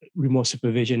 So remote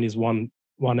supervision is one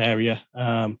area.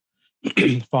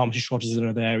 Pharmacy shortage is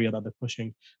another area that they're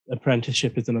pushing.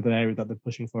 Apprenticeship is another area that they're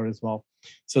pushing for as well.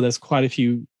 So there's quite a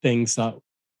few things that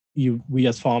we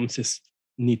as pharmacists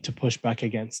need to push back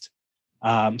against.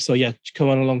 So yeah, come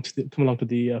along to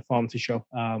the pharmacy show,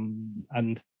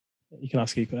 and you can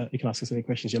ask us any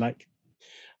questions you like.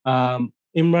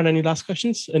 Imran, any last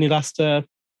questions? Any last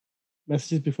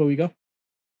messages before we go?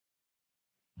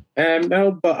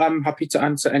 No, but I'm happy to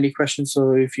answer any questions.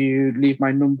 So if you leave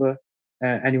my number,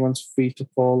 anyone's free to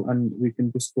call and we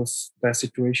can discuss their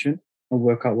situation and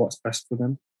work out what's best for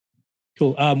them.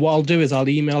 Cool. What I'll do is I'll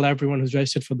email everyone who's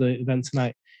registered for the event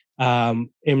tonight,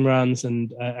 Imran's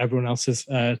and everyone else's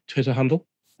Twitter handle,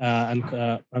 and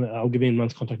I'll give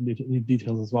Imran's contact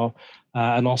details as well,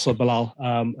 and also Bilal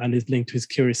and his link to his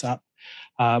CuRis app,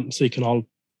 so you can all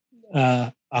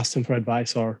ask them for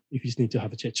advice, or if you just need to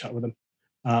have a chit chat with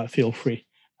them, feel free.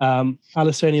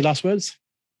 Alistair, any last words?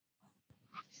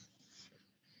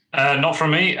 Not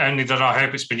from me, only that I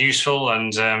hope it's been useful,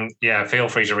 and yeah, feel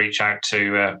free to reach out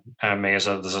to me, as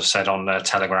I've said, on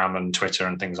Telegram and Twitter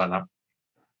and things like that.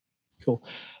 Cool.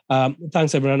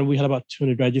 Thanks, everyone. We had about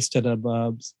 200 registered,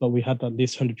 but we had at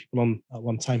least 100 people on at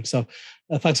one time. So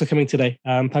thanks for coming today.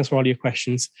 Thanks for all your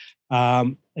questions.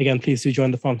 Again, please do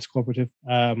join the Pharmacist Cooperative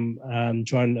and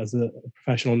join as a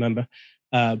professional member.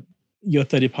 Your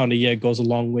 £30 a year goes a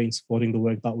long way in supporting the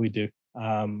work that we do.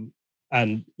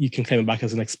 And you can claim it back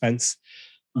as an expense.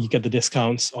 You get the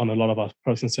discounts on a lot of our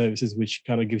products and services, which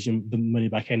kind of gives you the money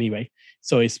back anyway.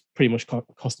 So it's pretty much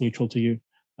cost neutral to you.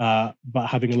 But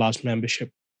having a large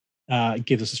membership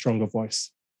gives us a stronger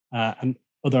voice. And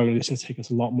other organizations take us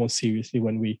a lot more seriously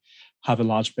when we have a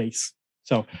large base.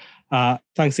 So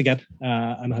thanks again,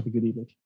 and have a good evening.